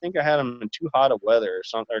me. I think I had them in too hot of weather or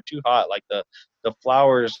something, or too hot, like the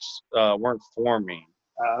flowers weren't forming.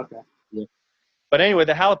 Okay. Yeah. But anyway,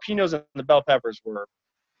 the jalapenos and the bell peppers were,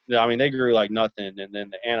 I mean, they grew like nothing. And then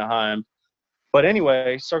the Anaheim. But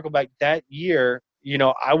anyway, circle back that year,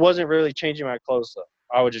 I wasn't really changing my clothes though.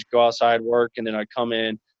 I would just go outside, work, and then I'd come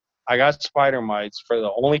in. I got spider mites for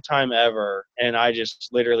the only time ever, and I just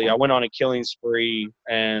literally, I went on a killing spree,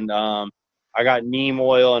 and I got neem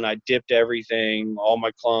oil, and I dipped everything, all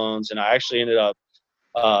my clones, and I actually ended up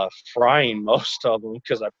frying most of them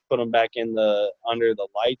because I put them back under the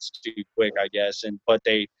lights too quick, I guess. But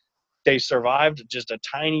they survived just a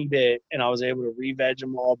tiny bit, and I was able to re-veg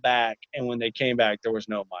them all back. And when they came back, there was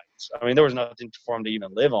no mites. I mean, there was nothing for them to even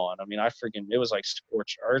live on. I mean, it was like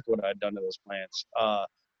scorched earth what I'd done to those plants.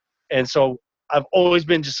 And so I've always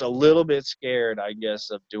been just a little bit scared, I guess,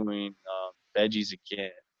 of doing veggies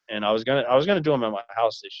again. And I was gonna do them at my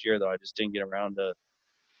house this year, though. I just didn't get around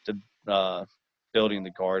to building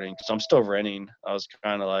the garden because I'm still renting. I was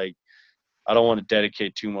kind of like, I don't want to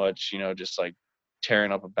dedicate too much, just like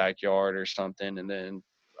tearing up a backyard or something, and then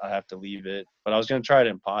I have to leave it. But I was gonna try it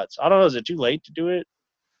in pots. I don't know. Is it too late to do it?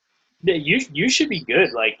 Yeah, you should be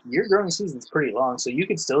good. Like your growing season's pretty long, so you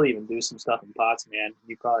could still even do some stuff in pots, man.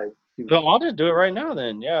 You probably do. Well, I'll just do it right now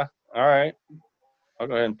then. Yeah. All right. I'll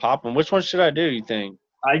go ahead and pop them. Which one should I do, you think?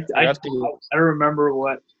 I don't remember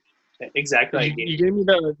what exactly I gave. You gave me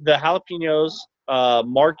the jalapenos,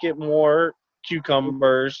 Market More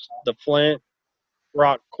cucumbers, the Flint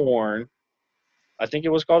Rock corn. I think it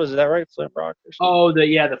was called. Is that right? Flint Rock or something? Oh,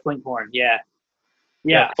 the Flint corn. Yeah.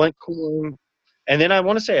 Flint corn. And then I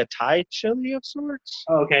want to say a Thai chili of sorts.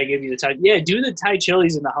 Oh, okay, I give you the Thai. Yeah, do the Thai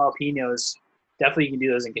chilies and the jalapenos. Definitely, you can do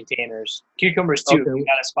those in containers. Cucumbers too. Okay. If you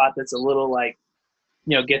got a spot that's a little like,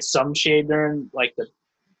 gets some shade during like the,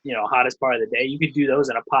 hottest part of the day. You could do those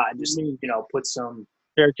in a pot and just put some.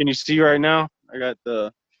 Here, can you see right now? I got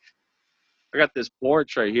this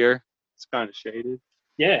porch right here. It's kind of shaded.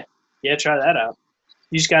 Yeah, try that out.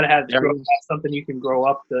 You just got to have something you can grow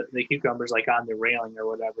up the cucumbers like on the railing or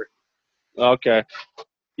whatever. Okay.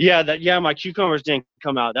 Yeah, my cucumbers didn't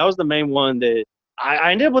come out. That was the main one that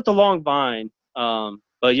I ended up with the long vine.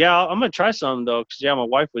 But yeah, I'm gonna try some though, because my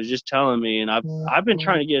wife was just telling me, and I've been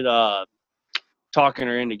trying to get talking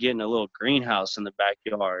her into getting a little greenhouse in the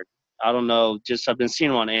backyard. I don't know. Just I've been seeing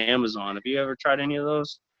them on Amazon. Have you ever tried any of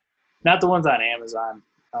those? Not the ones on Amazon.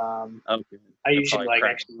 Okay. I They're usually probably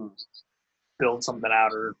actually build something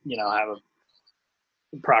out, or have a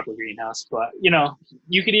proper greenhouse. But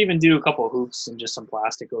you could even do a couple of hoops and just some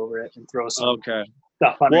plastic over it and throw some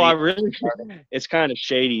stuff underneath. Well, I really, it's kind of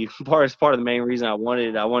shady. Part of the main reason I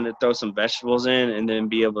wanted to throw some vegetables in and then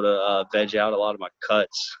be able to veg out a lot of my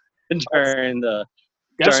cuts during the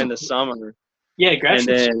summer. Yeah, grab and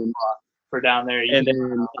then for down there.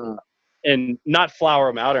 And not flower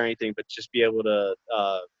them out or anything, but just be able to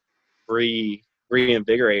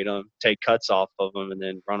reinvigorate them, take cuts off of them, and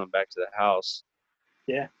then run them back to the house.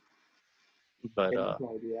 Yeah. But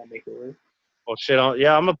make it work. Well, shit. I'm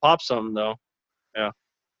gonna pop something though. Yeah.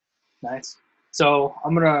 Nice. So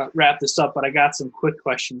I'm gonna wrap this up, but I got some quick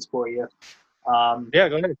questions for you. Yeah,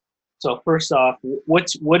 go ahead. So first off, what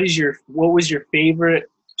was your favorite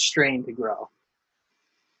strain to grow?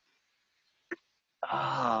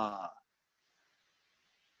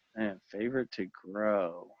 Man, favorite to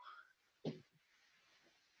grow.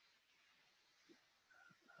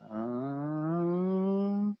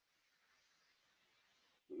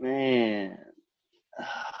 Man.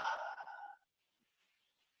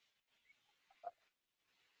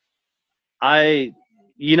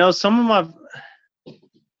 Some of my,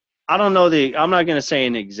 I don't know I'm not going to say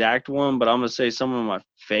an exact one, but I'm going to say some of my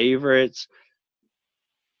favorites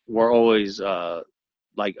were always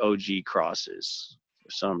like OG crosses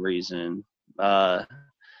for some reason.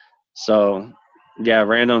 So yeah,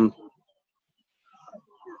 random.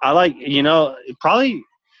 I like, probably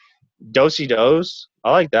Do-si-dos.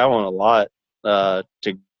 I like that one a lot to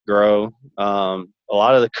grow. A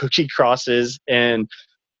lot of the cookie crosses, and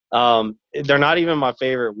they're not even my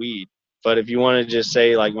favorite weed. But if you want to just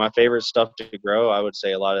say like my favorite stuff to grow, I would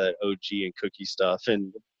say a lot of that OG and cookie stuff.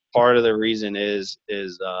 And part of the reason is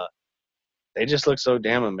they just look so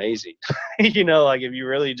damn amazing. Like if you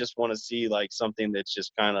really just want to see like something that's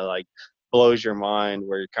just kind of like blows your mind,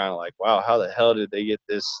 where you're kind of like, wow, how the hell did they get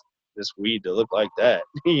this weed to look like that?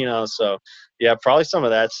 So yeah, probably some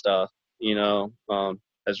of that stuff,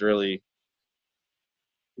 has really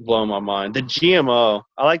blown my mind. The GMO,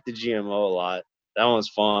 I like the GMO a lot. That one's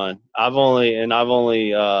fun. I've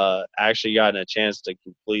only actually gotten a chance to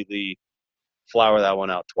completely flower that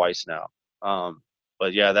one out twice now.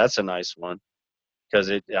 But yeah, that's a nice one because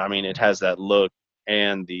it has that look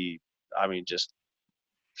and just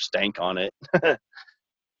stank on it.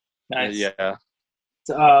 Nice. Yeah.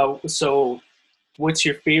 So what's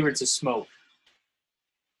your favorite to smoke?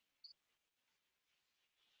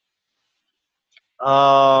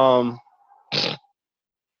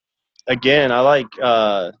 Again, I like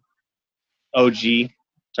OG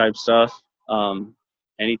type stuff.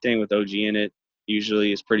 Anything with OG in it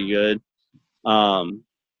usually is pretty good. I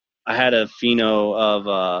had a pheno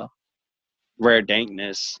of Rare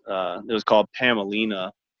Dankness. It was called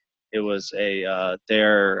Pamelina. It was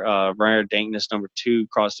their Rare Dankness number 2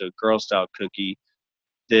 crossed a Girl Scout cookie.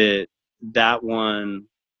 That one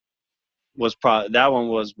was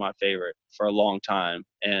my favorite for a long time,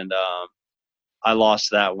 and I lost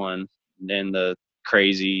that one in the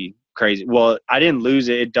crazy. Well, I didn't lose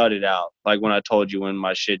it; it dudded out. Like when I told you, when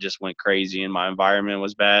my shit just went crazy and my environment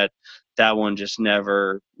was bad, that one just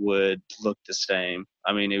never would look the same.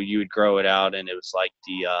 You would grow it out, and it was like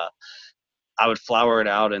I would flower it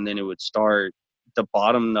out, and then it would start. The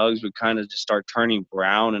bottom nugs would kind of just start turning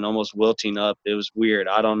brown and almost wilting up. It was weird.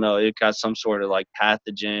 I don't know. It got some sort of like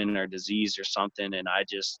pathogen or disease or something, and I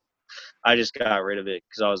just got rid of it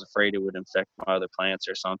because I was afraid it would infect my other plants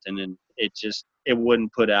or something, and it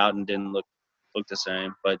wouldn't put out and didn't look the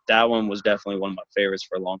same. But that one was definitely one of my favorites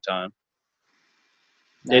for a long time.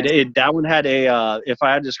 Nice. That one had if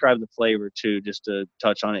I had to describe the flavor too, just to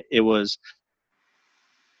touch on it, it was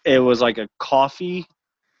like a coffee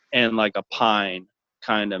and like a pine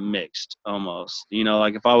kind of mixed almost.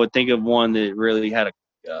 Like if I would think of one that really had a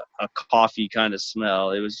coffee kind of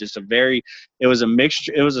smell, it was a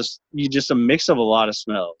mixture. It was just a mix of a lot of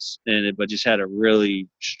smells in it, but just had a really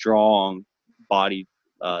strong body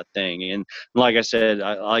thing. And like I said,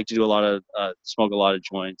 I like to do smoke a lot of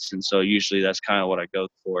joints, and so usually that's kind of what I go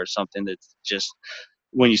for, something that's just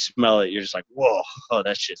when you smell it, you're just like, whoa, oh,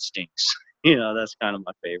 that shit stinks. That's kind of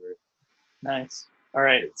my favorite. Nice. All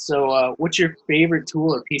right. So what's your favorite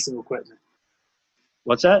tool or piece of equipment?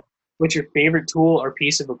 What's that? What's your favorite tool or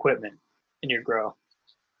piece of equipment in your grow?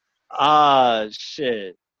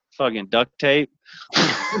 Shit. Fucking duct tape.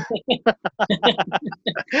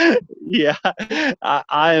 Yeah.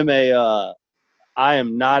 I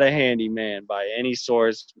am not a handyman by any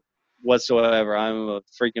source. whatsoever. I'm a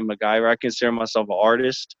freaking MacGyver. I consider myself an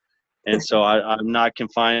artist. And so I'm not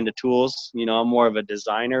confined to tools. You know, I'm more of a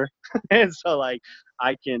designer. And so, like,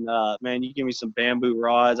 I can, man, you give me some bamboo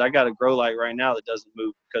rods. I got a grow light right now that doesn't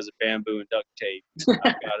move because of bamboo and duct tape. I've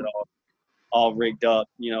got it all rigged up.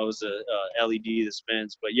 You know, it's a LED that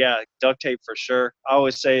spins. But yeah, duct tape for sure. I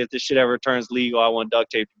always say if this shit ever turns legal, I want duct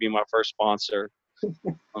tape to be my first sponsor.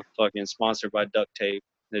 I'm fucking sponsored by duct tape.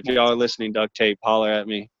 If y'all are listening, duct tape, holler at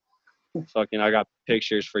me. Fucking, I got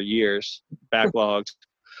pictures for years, backlogs.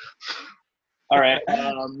 All right.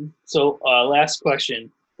 So last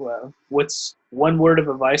question. Well, what's one word of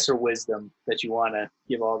advice or wisdom that you want to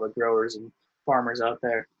give all the growers and farmers out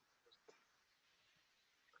there?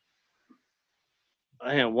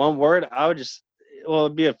 Man, one word, I would just, well,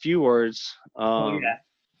 it'd be a few words. Oh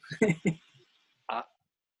yeah.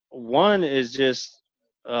 One is just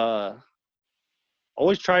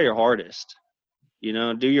always try your hardest. You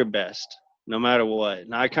know, do your best, no matter what.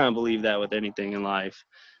 And I kind of believe that with anything in life.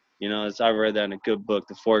 You know, I've read that in a good book,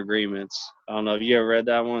 The Four Agreements. I don't know if you ever read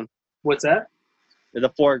that one. What's that?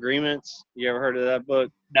 The Four Agreements. You ever heard of that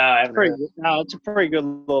book? No, I haven't heard. It's a pretty good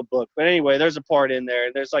little book. But anyway, there's a part in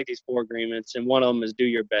there. There's like these four agreements, and one of them is do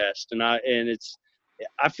your best.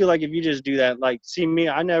 I feel like if you just do that, like, see me,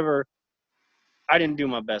 I didn't do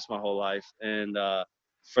my best my whole life, and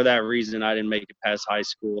for that reason, I didn't make it past high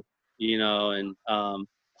school. You know, and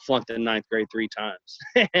flunked in ninth grade 3 times,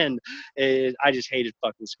 and I just hated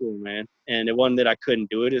fucking school, man. And it wasn't that I couldn't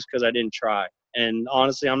do it; it's because I didn't try. And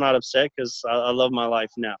honestly, I'm not upset because I love my life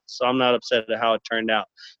now, so I'm not upset at how it turned out.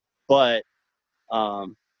 But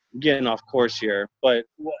getting off course here. But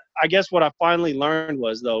I guess what I finally learned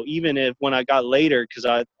was, though, even if when I got later, because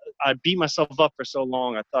I beat myself up for so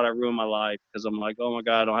long, I thought I ruined my life because I'm like, oh my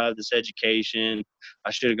God, I don't have this education.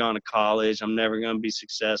 I should have gone to college. I'm never going to be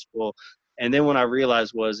successful. And then when I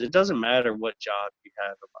realized was it doesn't matter what job you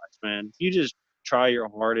have in life, man. If you just try your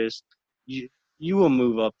hardest, you will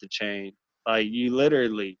move up the chain. Like, you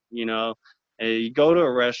literally, you know, and you go to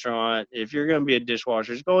a restaurant, if you're going to be a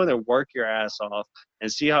dishwasher, just go in there, work your ass off,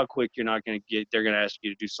 and see how quick you're not going to get. They're going to ask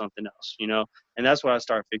you to do something else, you know. And that's what I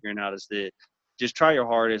started figuring out is that just try your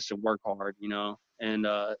hardest and work hard, you know. And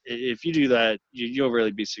if you do that, you'll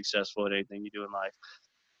really be successful at anything you do in life.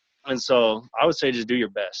 And so I would say just do your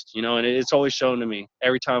best, you know. And it's always shown to me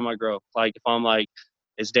every time I grow. Like, if I'm like,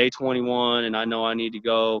 it's day 21 and I know I need to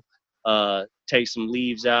go take some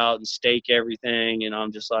leaves out and stake everything, and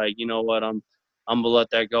I'm just like, you know what, I'm gonna let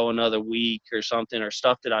that go another week or something, or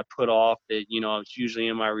stuff that I put off that, you know, it's usually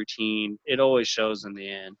in my routine. It always shows in the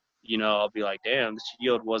end. You know, I'll be like, damn, this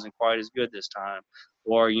yield wasn't quite as good this time,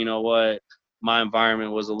 or you know what, my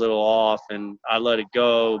environment was a little off and I let it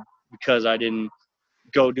go because I didn't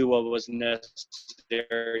go do what was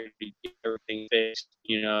necessary to get everything fixed.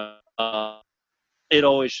 You know, it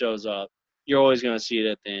always shows up. You're always going to see it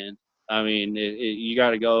at the end. I mean, you got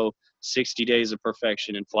to go 60 days of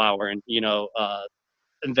perfection in flower, and, you know,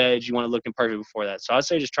 in veg, you want to look perfect before that. So I'd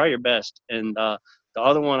say just try your best. And the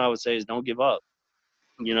other one I would say is don't give up.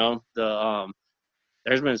 You know,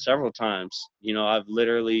 there's been several times, you know, I've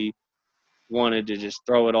literally wanted to just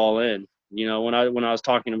throw it all in. You know, when I was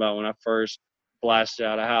talking about when I first blasted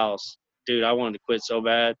out of house, dude, I wanted to quit so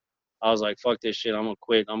bad. I was like, fuck this shit, I'm gonna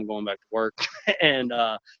quit. I'm going back to work. And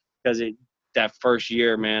because that first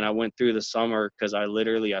year, man, I went through the summer because I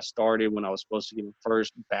started when I was supposed to get the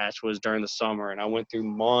first batch was during the summer, and I went through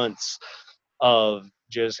months of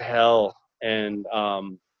just hell. And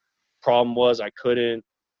problem was I couldn't.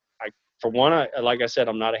 For one, like I said,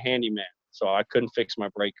 I'm not a handyman, so I couldn't fix my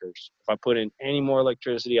breakers. If I put in any more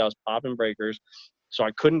electricity, I was popping breakers. So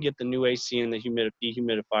I couldn't get the new AC and the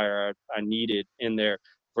dehumidifier I needed in there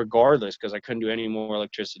regardless, because I couldn't do any more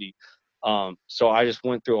electricity. So I just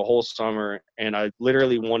went through a whole summer, and I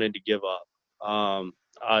literally wanted to give up.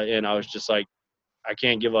 And I was just like, I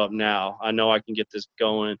can't give up now. I know I can get this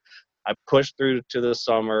going. I pushed through to the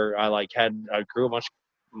summer. I grew a bunch.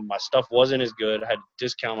 My stuff wasn't as good. I had to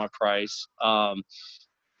discount my price.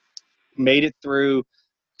 Made it through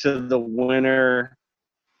to the winter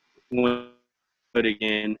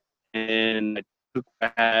again, and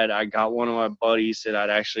I got one of my buddies that I'd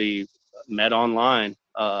actually met online,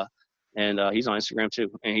 and he's on Instagram too,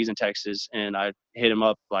 and he's in Texas, and I hit him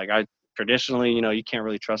up. Like, I traditionally, you know, you can't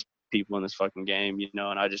really trust people in this fucking game, you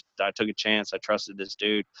know, and I took a chance. I trusted this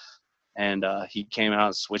dude, and he came out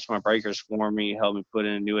and switched my breakers for me, helped me put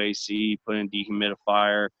in a new AC, put in a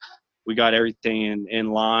dehumidifier. We got everything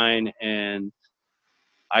in line, and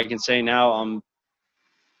I can say now I'm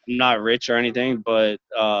not rich or anything, but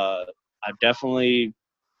I've definitely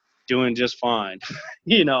doing just fine.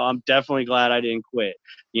 You know, I'm definitely glad I didn't quit.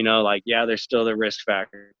 You know, like, yeah, there's still the risk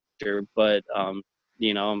factor, but,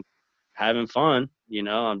 you know, I'm having fun. You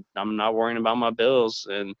know, I'm not worrying about my bills,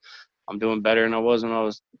 and I'm doing better than I was when I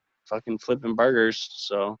was fucking flipping burgers.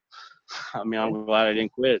 So, I mean, I'm glad I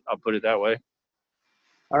didn't quit. I'll put it that way.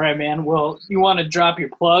 All right, man. Well, you want to drop your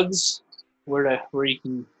plugs where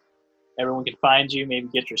everyone can find you, maybe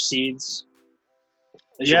get your seeds.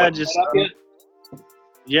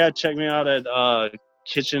 Yeah, check me out at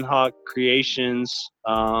Kitchen Hawk Creations,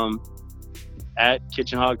 at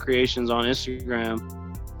Kitchen Hawk Creations on Instagram.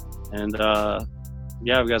 And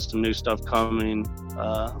I've got some new stuff coming.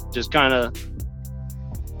 Just kind of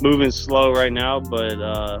moving slow right now, but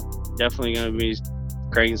definitely going to be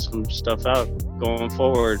cranking some stuff out going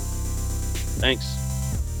forward. Thanks.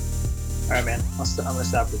 All right, man. I'm going to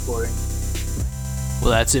stop recording.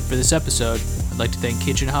 Well, that's it for this episode. I'd like to thank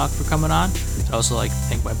Kitchen Hawk for coming on. I'd also like to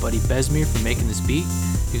thank my buddy Besmir for making this beat.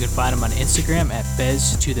 You can find him on Instagram at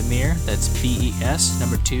Bez2Themir. That's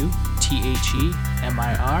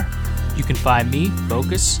BES2THEMIR. You can find me,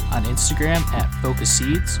 Focus, on Instagram at Focus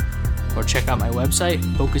Seeds, or check out my website,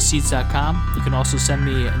 focusseeds.com. You can also send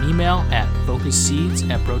me an email at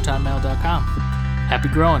focusseeds@protonmail.com. Happy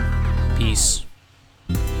growing. Peace.